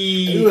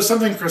sea. It was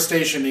something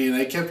crustacean-y, and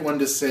I kept wanting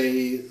to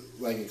say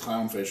like a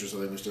clownfish or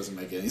something, which doesn't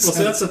make any sense. Well,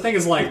 so that's the thing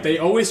is like they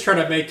always try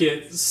to make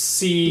it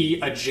sea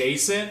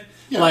adjacent.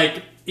 Yeah.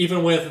 Like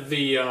even with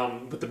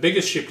the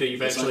biggest ship that you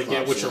eventually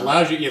get, which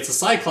allows you. Yeah, it's a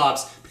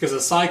Cyclops because the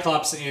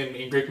Cyclops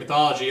in Greek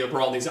mythology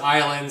were all these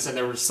islands, and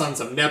there were sons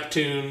of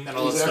Neptune and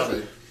all that stuff.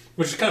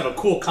 Which is kind of a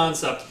cool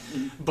concept.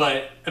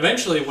 But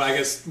eventually, I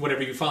guess,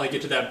 whenever you finally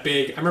get to that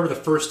big... I remember the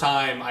first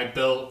time I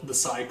built the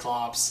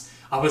Cyclops,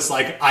 I was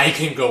like, I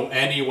can go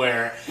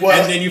anywhere. Well,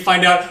 and then you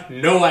find out,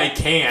 no, I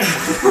can't.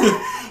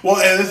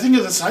 Well, and the thing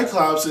of the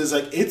Cyclops is,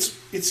 like,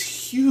 it's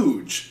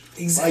huge.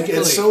 Exactly.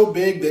 Like, it's so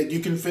big that you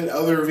can fit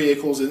other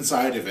vehicles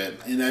inside of it.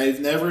 And I've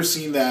never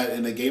seen that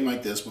in a game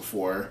like this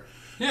before.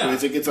 Yeah,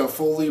 because it gets a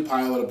fully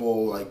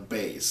pilotable like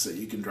base that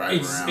you can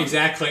drive around.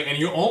 Exactly, and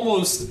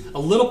a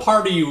little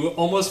part of you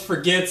almost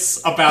forgets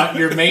about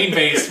your main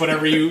base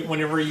whenever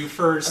you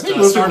first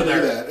started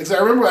there. Because I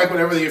remember like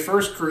whenever you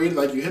first created,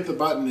 like you hit the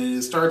button and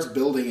it starts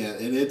building it,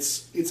 and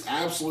it's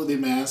absolutely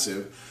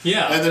massive.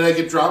 Yeah, and then like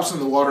it drops in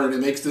the water and it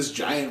makes this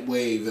giant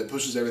wave that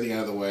pushes everything out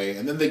of the way,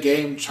 and then the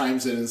game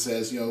chimes in and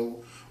says,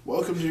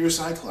 welcome to your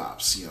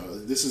Cyclops.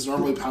 This is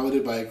normally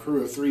piloted by a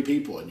crew of 3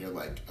 people, and you're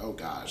like, oh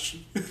gosh.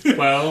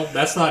 Well,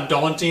 that's not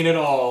daunting at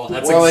all.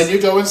 And you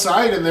go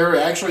inside, and there are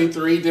actually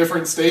 3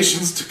 different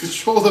stations to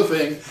control the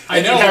thing.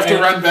 And you have to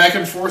run back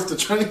and forth to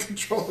try to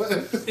control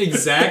it.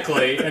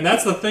 Exactly, and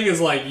that's the thing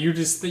is like you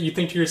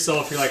think to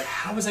yourself, you're like,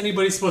 how is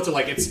anybody supposed to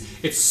like?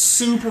 It's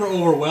super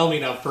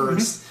overwhelming at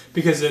first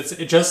because it's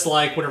just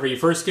like whenever you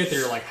first get there,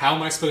 you're like, how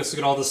am I supposed to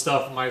get all this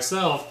stuff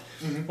myself?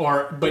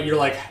 But you're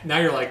like,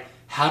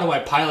 how do I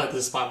pilot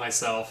this by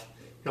myself?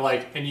 You're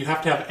like, and you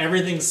have to have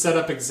everything set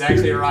up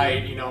exactly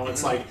right.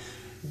 It's like,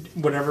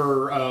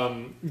 whatever.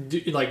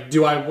 Do I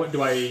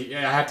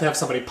have to have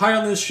somebody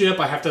piloting this ship?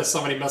 I have to have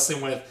somebody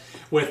messing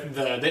with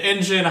the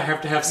engine. I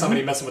have to have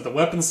somebody messing with the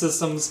weapon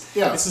systems.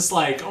 Yeah, it's just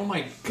like, oh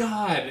my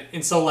god.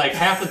 And so like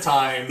half the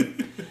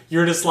time,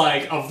 you're just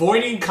like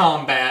avoiding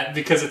combat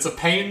because it's a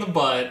pain in the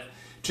butt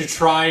to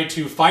try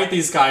to fight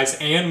these guys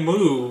and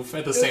move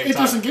at the same time. It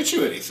doesn't get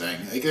you anything.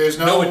 Like there's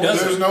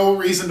no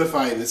reason to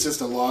fight. It's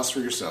just a loss for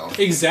yourself.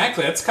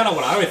 Exactly. That's kind of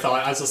what I would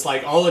thought. I was just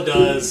like, all it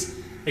does,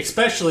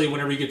 especially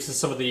whenever you get to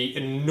some of the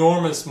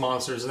enormous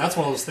monsters, and that's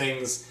one of those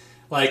things.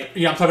 Like,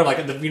 I'm talking like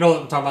I'm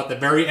talking about the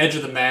very edge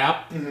of the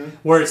map,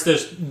 where it's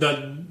just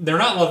they're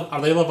not, are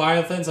they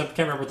Leviathans? I can't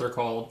remember what they're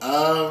called.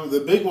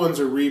 The big ones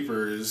are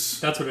Reapers.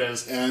 That's what it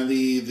is. And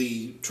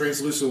the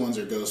translucent ones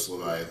are Ghost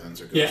Leviathans.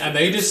 And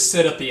they just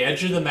sit at the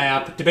edge of the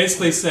map to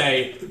basically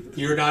say,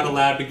 you're not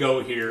allowed to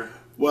go here.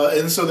 Well,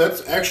 and so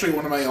that's actually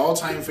one of my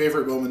all-time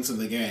favorite moments in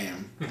the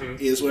game,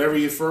 is whenever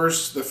the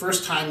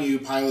first time you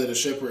pilot a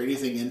ship or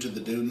anything into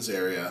the dunes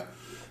area,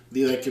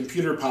 the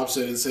computer pops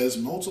in and says,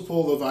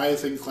 multiple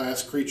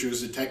Leviathan-class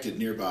creatures detected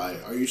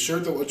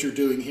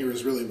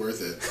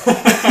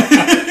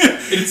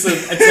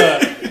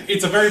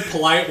it's a very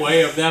polite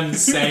way of them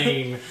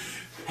saying,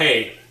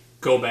 "Hey,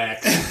 go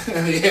back."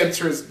 And the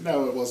answer is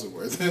no, it wasn't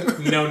worth it.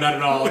 No, not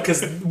at all.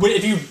 Because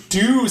if you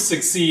do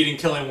succeed in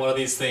killing one of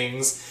these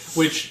things,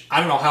 which I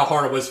don't know how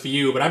hard it was for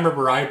you, but I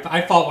remember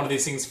I fought one of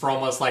these things for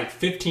almost like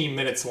 15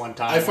 minutes one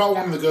time. I fought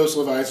one of the Ghost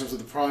Leviathans with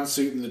the prawn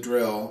suit and the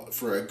drill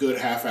for a good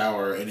half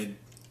hour, and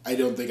I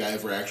don't think I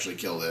ever actually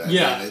killed it. I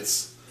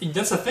mean,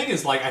 that's the thing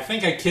is, like, I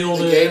think I killed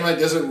it. The game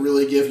doesn't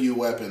really give you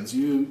weapons.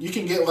 You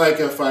can get like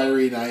a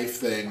fiery knife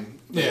thing,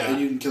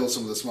 and you can kill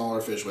some of the smaller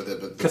fish with it.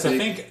 But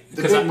the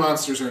big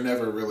monsters are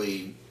never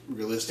really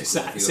realistic.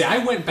 See, I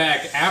went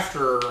back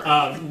after.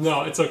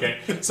 No, it's okay.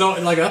 So,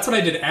 like, that's what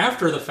I did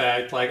after the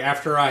fact. Like,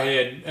 after I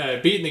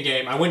had beaten the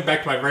game, I went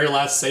back to my very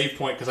last save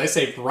point because I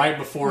saved right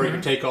before you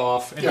take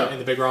off in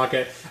the big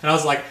rocket, and I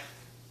was like,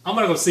 I'm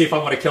gonna go see if I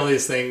want to kill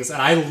these things,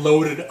 and I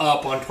loaded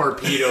up on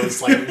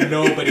torpedoes like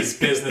nobody's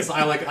business.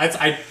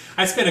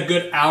 I spent a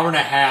good hour and a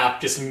half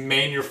just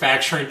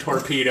manufacturing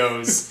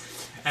torpedoes,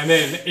 and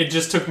then it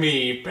just took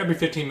me every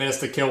 15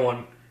 minutes to kill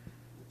one.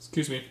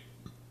 Excuse me.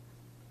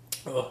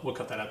 Oh, we'll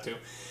cut that out too.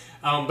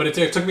 But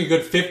it took me a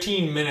good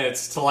 15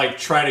 minutes to like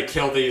try to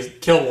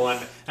kill one,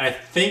 and I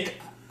think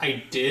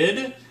I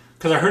did.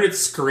 Because I heard it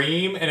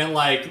scream, and it,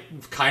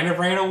 like, kind of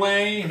ran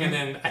away, and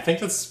then I think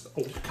that's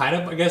kind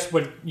of, I guess,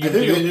 what you do. I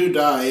think they do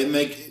die, and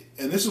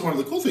this is one of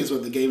the cool things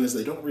about the game is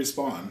they don't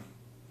respawn.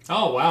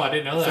 Oh, wow, I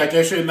didn't know that. In fact,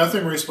 actually,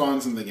 nothing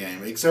respawns in the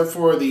game, except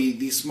for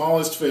the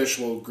smallest fish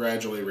will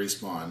gradually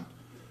respawn.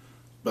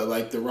 But,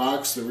 like, the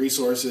rocks, the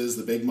resources,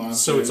 the big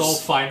monsters... So it's all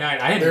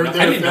finite. I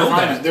didn't know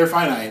that. They're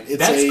finite.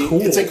 That's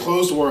cool. It's a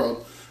closed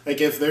world. Like,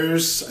 if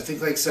there's, I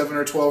think, like 7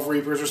 or 12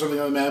 Reapers or something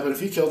on the map, but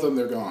if you kill them,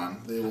 they're gone.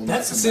 They will not come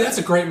back. That's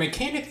a great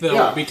mechanic,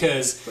 though,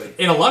 because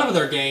in a lot of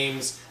their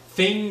games,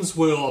 things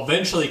will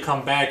eventually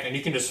come back, and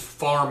you can just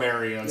farm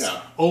areas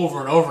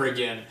over and over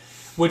again.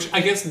 Which,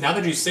 I guess, now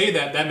that you say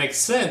that, that makes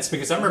sense,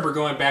 because I remember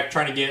going back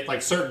trying to get,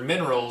 like, certain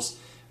minerals,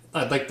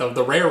 like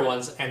the rare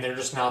ones, and they're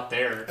just not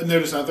there. And they're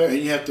just not there, and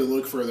you have to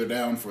look further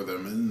down for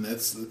them, and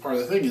that's part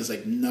of the thing, is,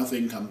 like,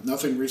 nothing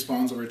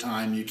respawns over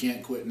time, you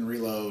can't quit and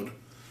reload.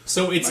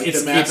 So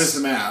the map is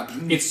the map.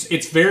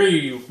 It's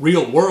very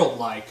real world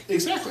like.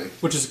 Exactly.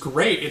 Which is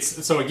great.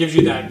 So it gives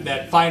you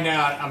that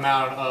finite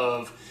amount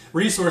of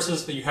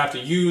resources that you have to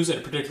use in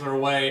a particular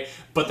way,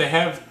 but they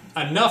have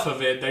enough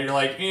of it that you're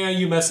like,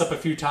 you mess up a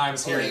few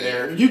times here and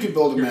there. You can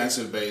build a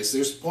massive base.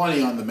 There's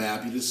plenty on the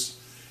map.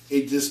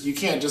 You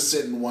can't just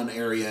sit in one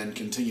area and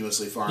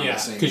continuously farm the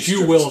same. Because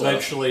you will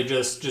eventually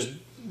just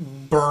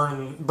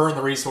burn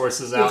the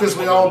resources out. Because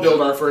we all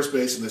build our first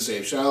base in the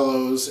safe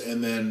shallows,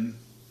 and then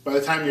by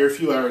the time you're a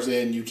few hours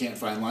in, you can't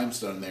find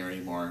limestone there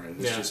anymore.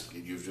 It's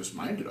you've just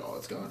mined it all.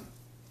 It's gone.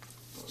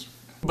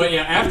 But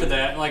yeah, after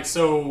that, like,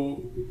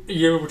 so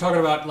you were talking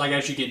about, like,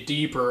 as you get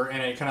deeper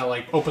and it kind of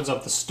like opens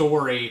up the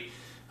story.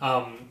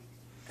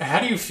 How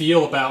do you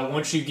feel about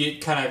once you get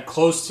kind of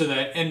close to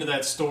the end of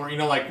that story? You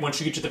know, like once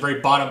you get to the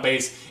very bottom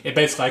base,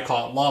 I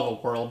call it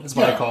Lava World. Is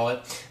what I call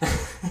it,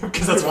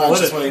 because that's all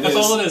it is. That's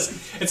all it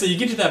is. And so you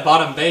get to that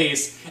bottom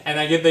base, and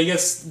they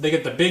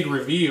get the big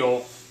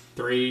reveal.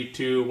 3,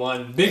 2,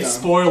 1. Big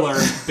spoiler.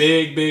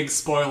 Big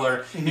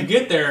spoiler. You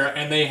get there,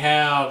 and they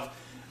have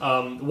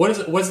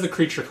what's the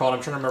creature called?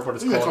 I'm trying to remember what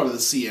it's called. They call it the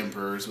Sea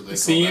Emperor. Is what they call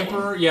Sea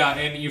Emperor. Yeah,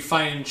 and you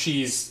find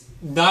she's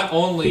not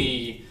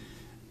only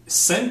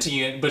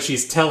sentient, but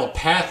she's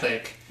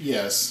telepathic.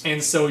 Yes.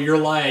 And so you're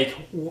like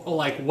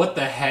what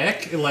the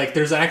heck? Like,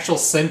 there's an actual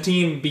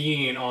sentient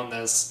being on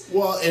this.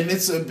 Well, and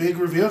it's a big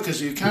reveal because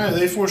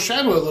they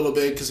foreshadow it a little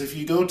bit, because if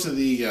you go to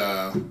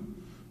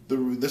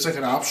there's like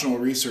an optional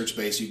research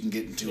base you can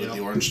get into in the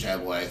Orange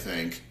Tablet, I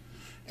think.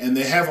 And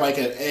they have like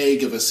an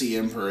egg of a Sea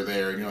Emperor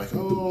there, and you're like,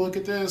 oh, look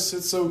at this,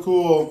 it's so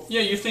cool.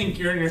 Yeah, you're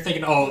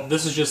thinking, oh,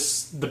 this is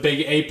just the big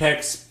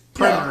apex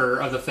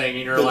predator of the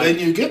thing, and but then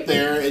you get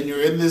there, and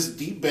you're in this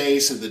deep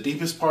base at the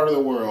deepest part of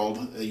the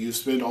world that you've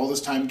spent all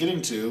this time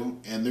getting to,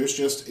 and there's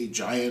just a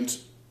giant,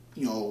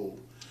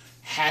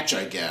 hatch,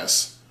 I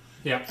guess.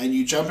 Yeah. And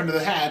you jump into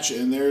the hatch,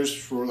 and there's,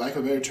 for lack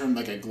of a better term,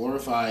 like a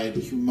glorified,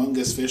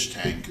 humongous fish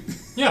tank.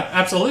 Yeah,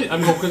 absolutely. I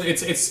mean,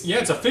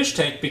 it's a fish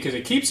tank because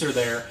it keeps her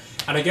there,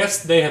 and I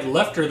guess they had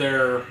left her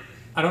there.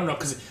 I don't know,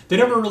 because they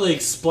never really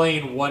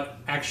explain what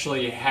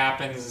actually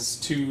happens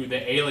to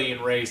the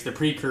alien race, the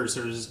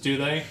precursors, do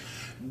they?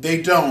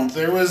 They don't.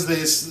 There was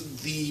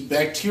the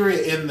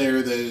bacteria in there,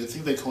 I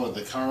think they call it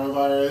the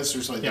caravirus,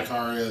 or something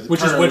like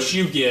which is what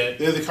you get.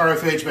 They're the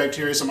caraphage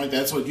bacteria, something like that.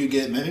 That's what you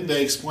get, and I think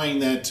they explain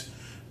that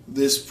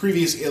this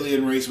previous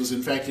alien race was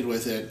infected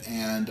with it,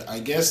 and I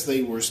guess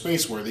they were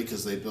space-worthy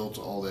because they built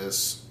all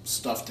this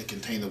stuff to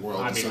contain the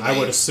world. I mean, I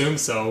would assume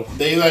so.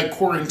 They,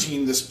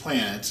 quarantined this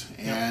planet,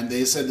 and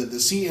they said that the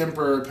Sea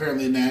Emperor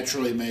apparently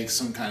naturally makes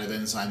some kind of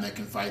enzyme that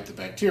can fight the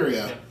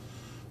bacteria,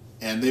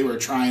 and they were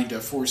trying to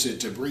force it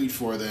to breed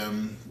for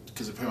them,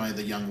 because apparently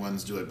the young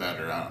ones do it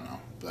better. I don't know.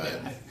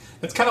 But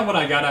that's kind of what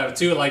I got out of it,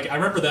 too. Like, I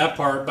remember that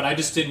part, but I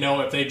just didn't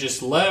know if they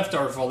just left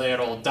or if they had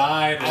all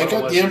died.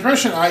 The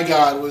impression I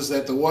got was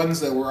that the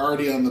ones that were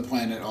already on the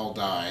planet all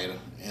died,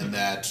 and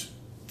that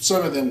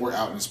some of them were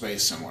out in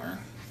space somewhere.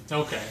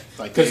 Okay.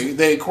 Like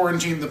they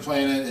quarantined the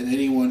planet, and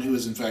anyone who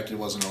was infected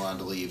wasn't allowed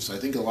to leave. So I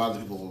think a lot of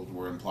the people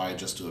were implied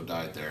just to have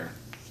died there.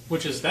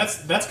 Which is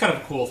that's kind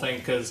of a cool thing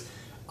because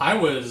I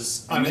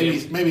was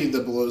maybe the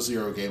Below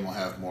Zero game will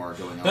have more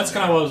going on. That's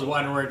kind of what I was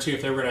wondering too,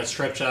 if they were going to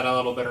stretch that out a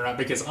little bit or not.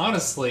 Because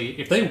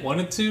honestly, if they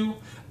wanted to,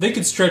 they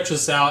could stretch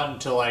this out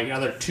into like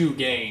another 2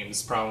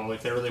 games probably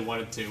if they really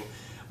wanted to.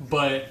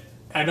 But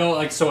I know,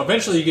 like, so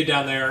eventually you get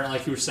down there,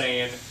 like you were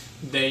saying,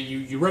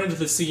 you run into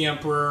the Sea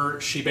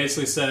Emperor. She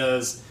basically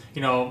says,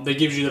 you know, they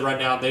gives you the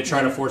rundown. They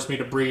try to force me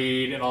to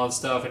breed and all that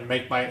stuff and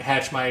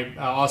hatch my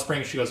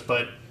offspring. She goes,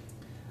 but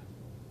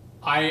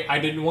I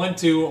didn't want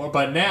to,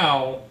 but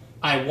now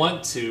I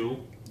want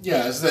to.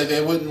 Yeah, it's that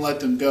they wouldn't let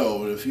them go.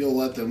 But if you'll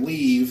let them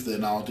leave,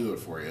 then I'll do it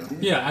for you.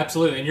 Yeah,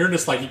 absolutely. And you're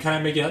just like, you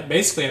kind of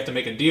basically have to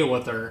make a deal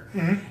with her,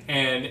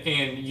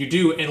 and you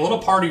do. And a little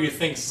part of you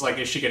thinks like,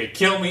 is she going to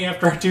kill me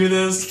after I do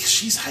this?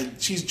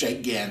 She's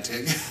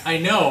gigantic. I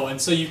know,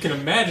 and so you can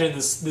imagine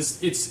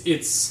this.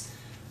 It's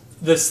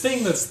this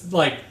thing that's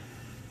like.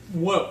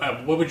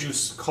 What would you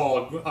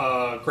call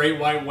a great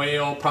white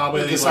whale?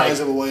 Probably the size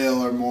of a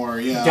whale or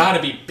more. Yeah, got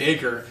to be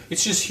bigger.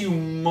 It's just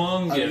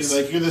humongous. I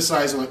mean, like you're the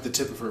size of like the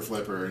tip of her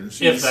flipper, and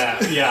if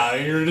that, yeah.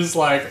 And you're just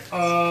like,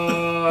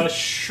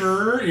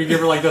 sure. You give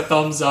her like the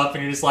thumbs up,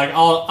 and you're just like,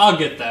 I'll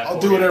get that. I'll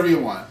do whatever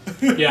you want.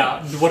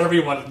 Yeah, whatever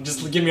you want.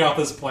 Just get me off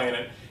this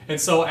planet. And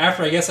so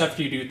after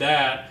you do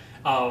that,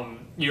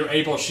 you're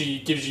able. She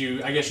gives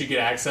you. I guess you get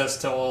access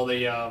to all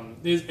the.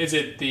 Is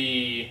it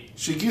the?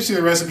 She gives you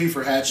the recipe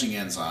for hatching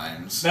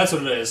enzymes. That's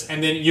what it is,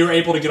 and then you're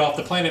able to get off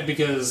the planet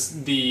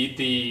because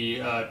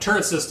the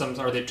turret systems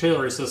or the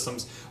artillery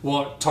systems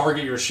won't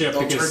target your ship.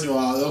 They'll turn you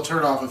off. They'll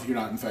turn off if you're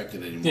not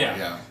infected anymore.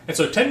 Yeah. And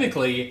so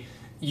technically,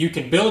 you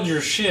can build your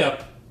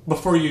ship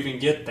before you even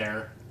get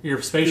there. Your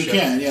spaceship. You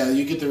can, yeah.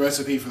 You get the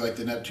recipe for like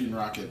the Neptune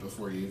rocket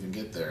before you even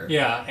get there.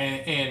 Yeah,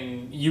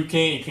 and you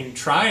can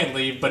try and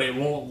leave, but it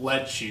won't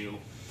let you.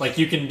 Like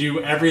you can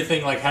do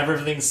everything, like have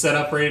everything set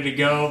up, ready to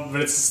go,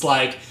 but it's just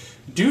like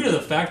due to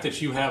the fact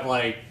that you have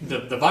like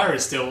the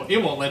virus still, it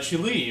won't let you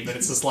leave, and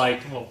it's just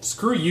like, well,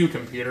 screw you,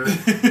 computer.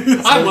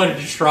 I wanted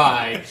to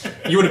try.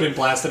 You would have been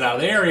blasted out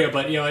of the area,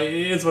 but you know it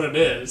is what it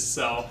is.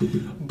 So,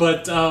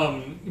 but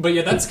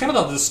yeah, that's kind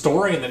of the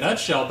story in the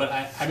nutshell. But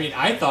I mean,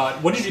 I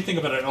thought, what did you think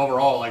about it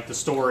overall? Like the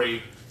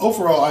story.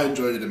 Overall, I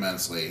enjoyed it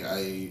immensely.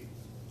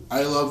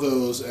 I love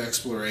those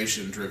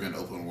exploration-driven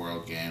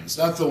open-world games.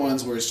 Not the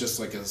ones where it's just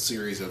like a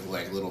series of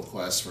like little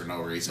quests for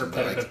no reason.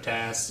 Repetitive like,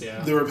 tasks,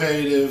 yeah. The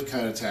repetitive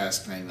kind of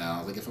task thing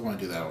now. Like if I want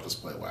to do that, I'll just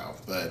play WoW.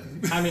 But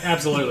I mean,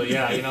 absolutely,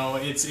 yeah. You know,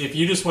 it's if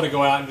you just want to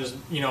go out and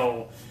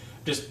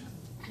just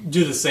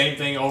do the same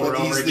thing over and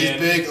over again.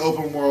 These big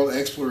open-world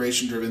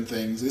exploration-driven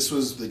things. This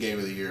was the game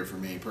of the year for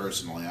me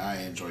personally.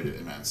 I enjoyed it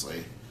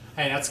immensely.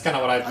 Hey, that's kind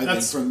of what I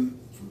think from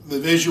the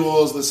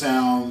visuals, the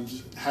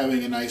sound,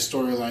 having a nice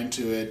storyline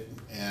to it.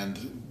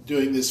 And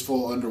doing this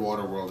full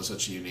underwater world is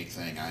such a unique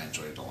thing. I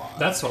enjoyed it a lot.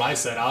 That's what I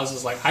said. I was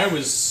just like, I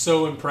was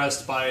so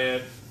impressed by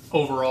it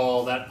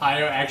overall that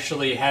I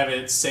actually have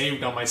it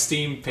saved on my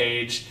Steam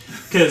page.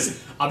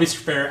 Because I'll be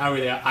fair,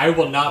 I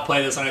will not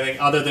play this on anything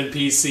other than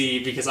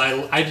PC because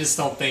I just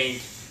don't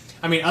think.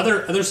 I mean,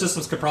 other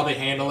systems could probably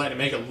handle it and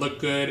make it look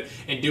good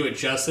and do it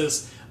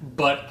justice.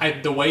 But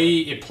the way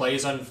it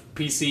plays on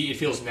PC, it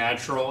feels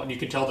natural, and you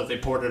can tell that they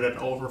ported it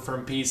over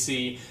from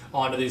PC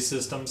onto these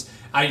systems.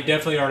 I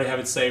definitely already have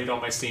it saved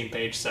on my Steam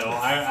page, so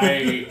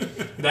I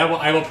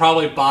will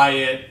probably buy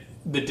it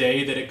the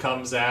day that it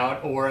comes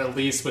out, or at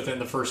least within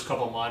the first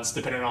couple months,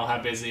 depending on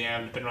how busy I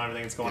am, depending on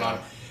everything that's going on.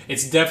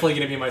 It's definitely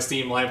going to be in my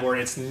Steam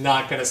library. It's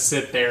not going to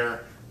sit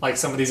there like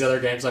some of these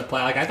other games I've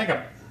played. Like I think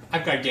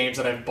I've got games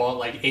that I've bought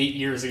like 8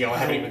 years ago I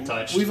haven't even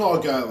touched. We've all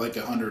got like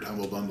 100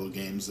 Humble Bundle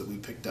games that we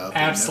picked up.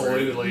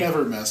 Absolutely,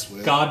 never messed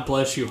with. God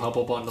bless you,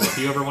 Humble Bundle. If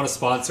you ever want to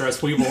sponsor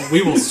us, we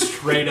will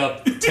straight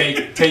up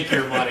take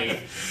your money.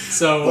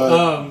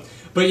 So,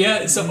 but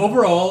yeah. So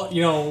overall,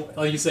 you know,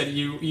 like you said,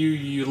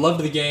 you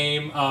loved the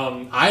game.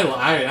 I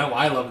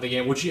loved the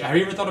game. Have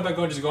you ever thought about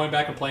going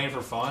back and playing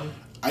for fun?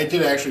 I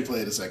did actually play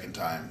it a second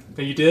time.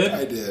 But you did?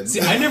 I did.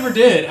 See, I never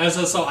did.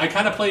 So I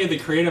kind of played the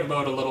creative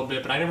mode a little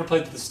bit, but I never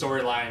played the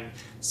storyline.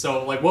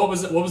 So, like, what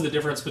was the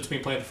difference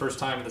between playing the first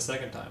time and the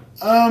second time?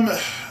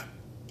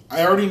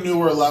 I already knew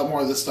where a lot more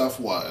of the stuff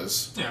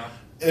was. Yeah.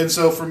 And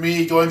so for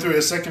me, going through it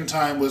a second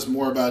time was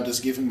more about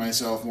just giving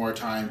myself more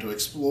time to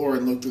explore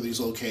and look through these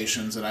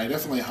locations. And I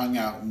definitely hung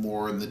out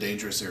more in the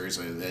dangerous areas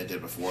than I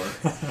did before.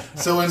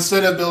 So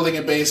instead of building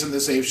a base in the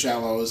safe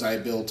shallows, I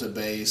built a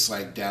base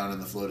like down in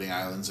the floating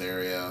islands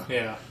area.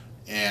 Yeah.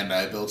 And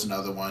I built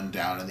another one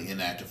down in the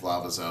inactive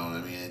lava zone.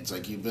 I mean, it's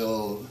like you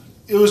build...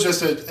 It was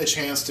just a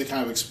chance to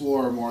kind of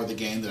explore more of the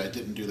game that I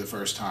didn't do the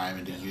first time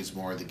and to use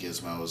more of the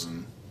gizmos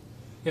and...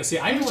 Yeah, see,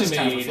 I only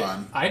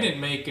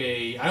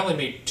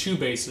made 2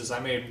 bases. I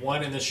made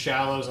one in the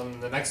shallows,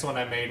 and the next one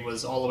I made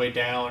was all the way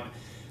down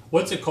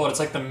what's it called? It's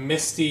like the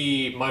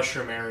Misty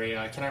Mushroom area.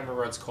 I can't remember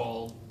what it's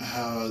called.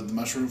 The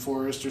Mushroom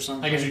Forest or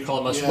something? I guess you'd call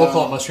it Mushroom. Yeah. We'll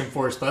call it Mushroom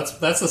Forest,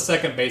 but that's the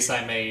second base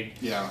I made.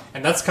 Yeah.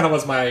 And that's kind of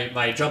was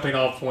my jumping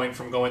off point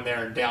from going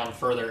there and down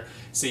further.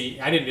 See,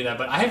 I didn't do that,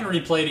 but I haven't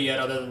replayed it yet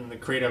other than the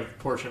creative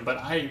portion. But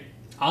I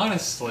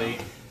honestly,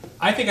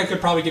 I think I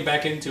could probably get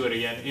back into it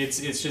again. It's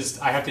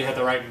just I have to have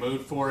the right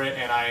mood for it,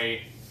 and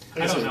I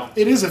don't know.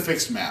 It is a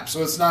fixed map,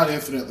 so it's not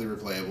infinitely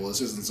replayable.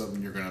 This isn't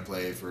something you're going to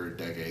play for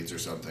decades or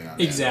something.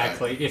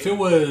 Exactly. If it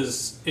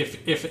was,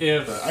 if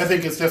but I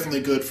think it's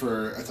definitely good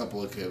for a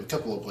couple of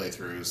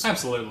playthroughs.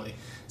 Absolutely.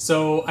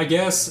 So I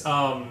guess,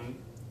 I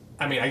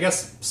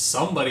guess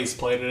somebody's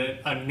played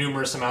it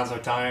numerous amounts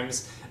of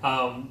times.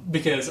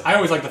 Because I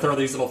always like to throw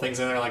these little things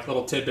in there, like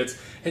little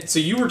tidbits. And so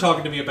you were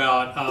talking to me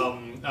about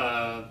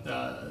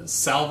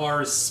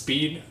Salvar's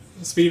speed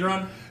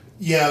run.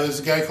 Yeah, there's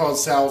a guy called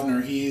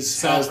Salvner.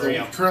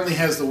 Yeah. Currently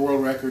has the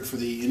world record for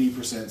the any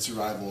 %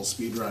 survival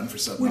speed run for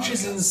Subnautica. Which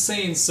is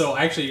insane. So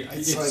actually,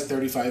 it's like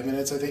 35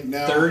 minutes, I think,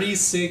 now.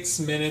 36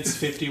 minutes,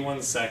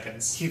 51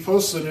 seconds. He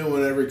posts a new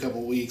one every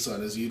couple weeks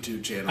on his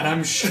YouTube channel.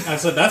 And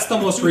so that's the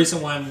most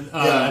recent one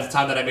at the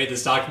time that I made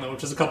this document,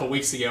 which was a couple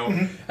weeks ago.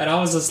 Mm-hmm. And I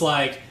was just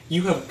like,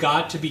 you have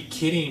got to be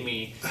kidding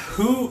me.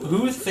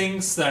 Who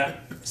thinks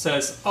that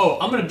says, oh,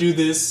 I'm going to do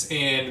this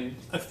in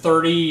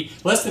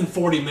less than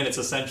 40 minutes,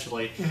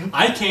 essentially. Mm-hmm.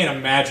 I can't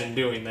imagine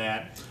doing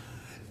that.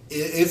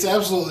 It's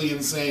absolutely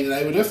insane, and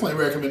I would definitely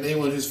recommend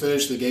anyone who's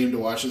finished the game to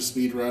watch his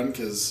speed run,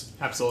 because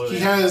absolutely,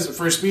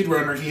 for a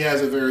speedrunner, he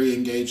has a very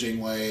engaging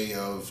way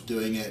of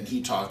doing it, and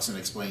he talks and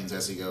explains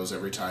as he goes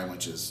every time,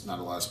 which is not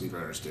a lot of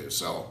speedrunners do.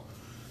 So,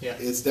 yeah,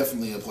 it's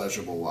definitely a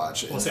pleasurable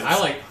watch. Well, see,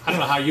 I don't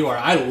know how you are.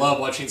 I love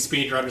watching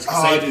speedrunners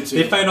because I do too.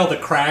 They find all the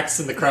cracks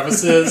and the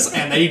crevices,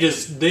 and they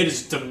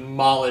just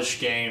demolish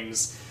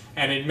games.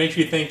 And it makes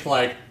you think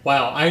like,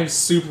 wow, I'm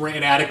super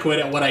inadequate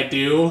at what I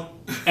do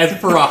as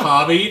for a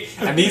hobby,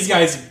 and these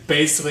guys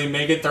basically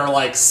make it their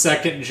like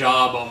second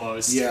job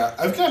almost. Yeah,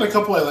 I've got a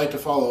couple I like to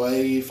follow.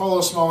 I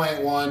follow Small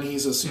Ant 1.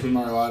 He's a Super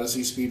Mario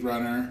Odyssey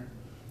speedrunner.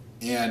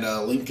 And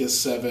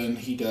Linkus7,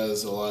 he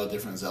does a lot of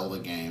different Zelda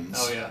games.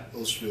 Oh, yeah.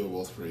 Those two are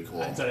both pretty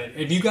cool.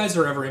 If you guys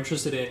are ever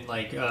interested in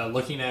like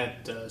looking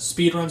at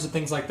speedruns and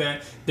things like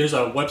that, there's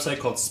a website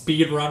called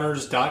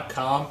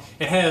speedrunners.com.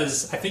 I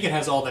think it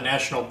has all the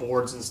national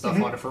boards and stuff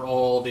on it for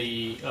all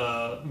the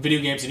video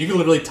games. And you can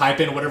literally type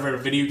in whatever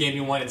video game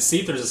you want and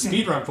see if there's a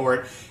speedrun for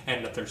it.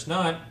 And if there's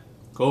not,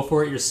 go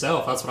for it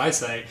yourself. That's what I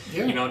say.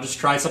 Yeah. Just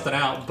try something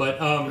out. But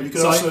you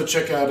can also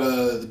check out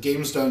the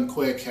Games Done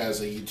Quick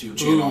has a YouTube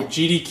channel. Ooh,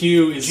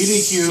 GDQ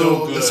is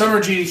so good. The summer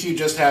GDQ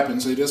just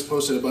happened, so they just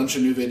posted a bunch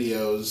of new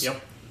videos.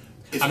 Yep.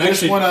 If you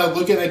just want to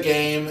look at a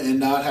game and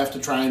not have to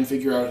try and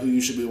figure out who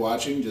you should be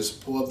watching,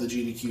 just pull up the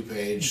GDQ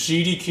page.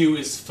 GDQ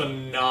is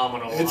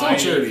phenomenal. It's on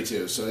charity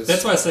too, so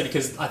that's why I said,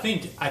 because I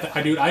think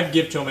I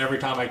give to them every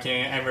time I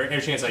can,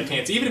 every chance I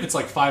can. So even if it's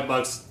like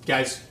 $5,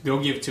 guys, go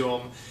give to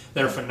them.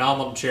 They're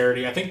phenomenal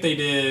charity. I think they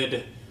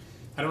did.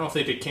 I don't know if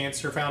they did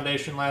Cancer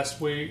Foundation last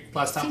time.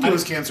 I think it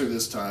was cancer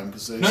this time.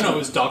 No, it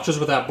was Doctors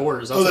Without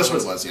Borders. That's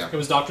what it was. Yeah, it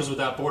was Doctors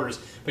Without Borders.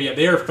 But yeah,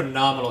 they are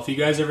phenomenal. If you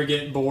guys ever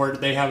get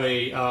bored, they have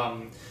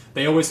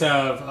they always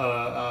have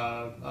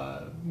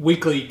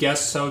weekly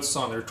guest hosts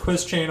on their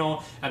Twitch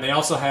channel, and they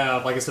also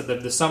have, like I said,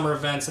 the summer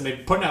events, and they're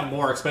putting out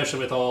more, especially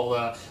with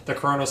all the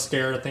Corona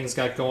scare things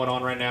got going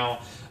on right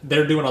now.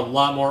 They're doing a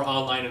lot more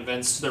online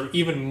events. So they're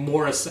even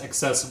more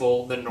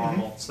accessible than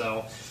normal.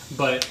 So,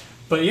 but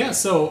yeah,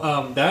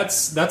 so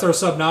that's our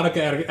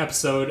Subnautica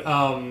episode.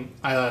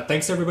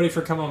 Thanks everybody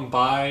for coming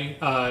by.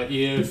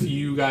 If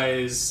you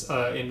guys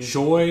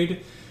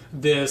enjoyed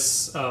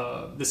this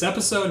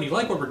episode and you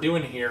like what we're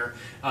doing here,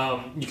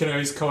 you can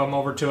always come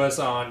over to us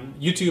on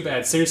YouTube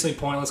at Seriously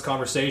Pointless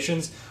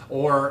Conversations,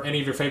 or any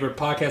of your favorite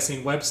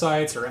podcasting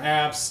websites or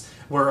apps.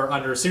 We're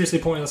under Seriously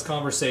Pointless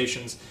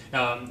Conversations.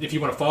 If you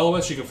want to follow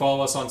us, you can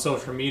follow us on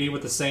social media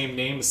with the same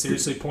name,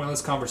 Seriously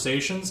Pointless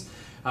Conversations.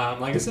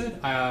 Like I said,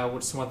 I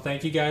just want to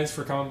thank you guys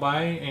for coming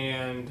by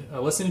and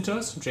listening to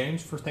us.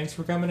 James, thanks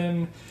for coming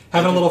in,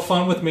 having a little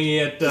fun with me.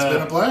 It's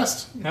been a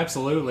blast.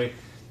 Absolutely.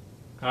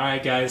 All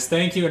right, guys,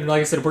 thank you. And like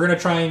I said, we're going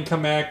to try and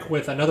come back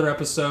with another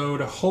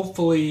episode,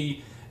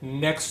 hopefully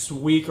next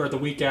week or the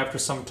week after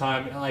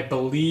sometime. I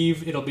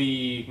believe it'll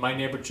be My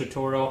Neighbor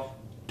Tutorial.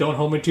 Don't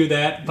hold me to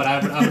that, but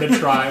I'm going to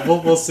try.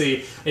 We'll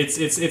see.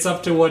 It's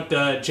up to what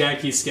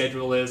Jackie's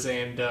schedule is,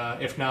 and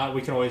if not,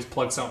 we can always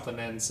plug something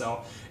in.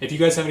 So if you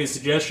guys have any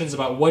suggestions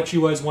about what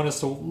you guys want us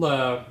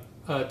to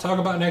talk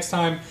about next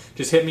time,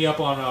 just hit me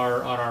up on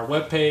our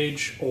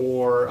webpage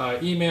or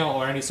email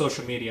or any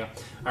social media.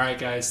 All right,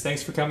 guys,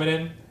 thanks for coming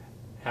in.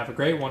 Have a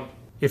great one.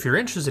 If you're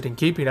interested in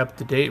keeping up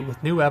to date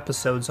with new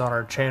episodes on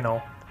our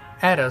channel,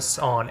 add us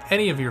on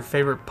any of your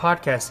favorite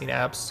podcasting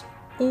apps,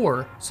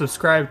 or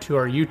subscribe to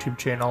our YouTube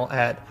channel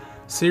at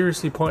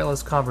Seriously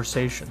Pointless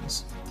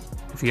Conversations.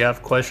 If you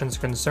have questions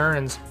or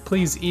concerns,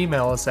 please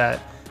email us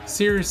at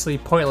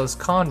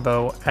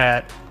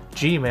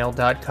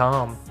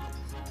seriouslypointlessconvo@gmail.com.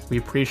 We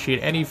appreciate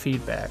any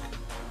feedback.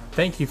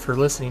 Thank you for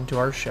listening to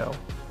our show.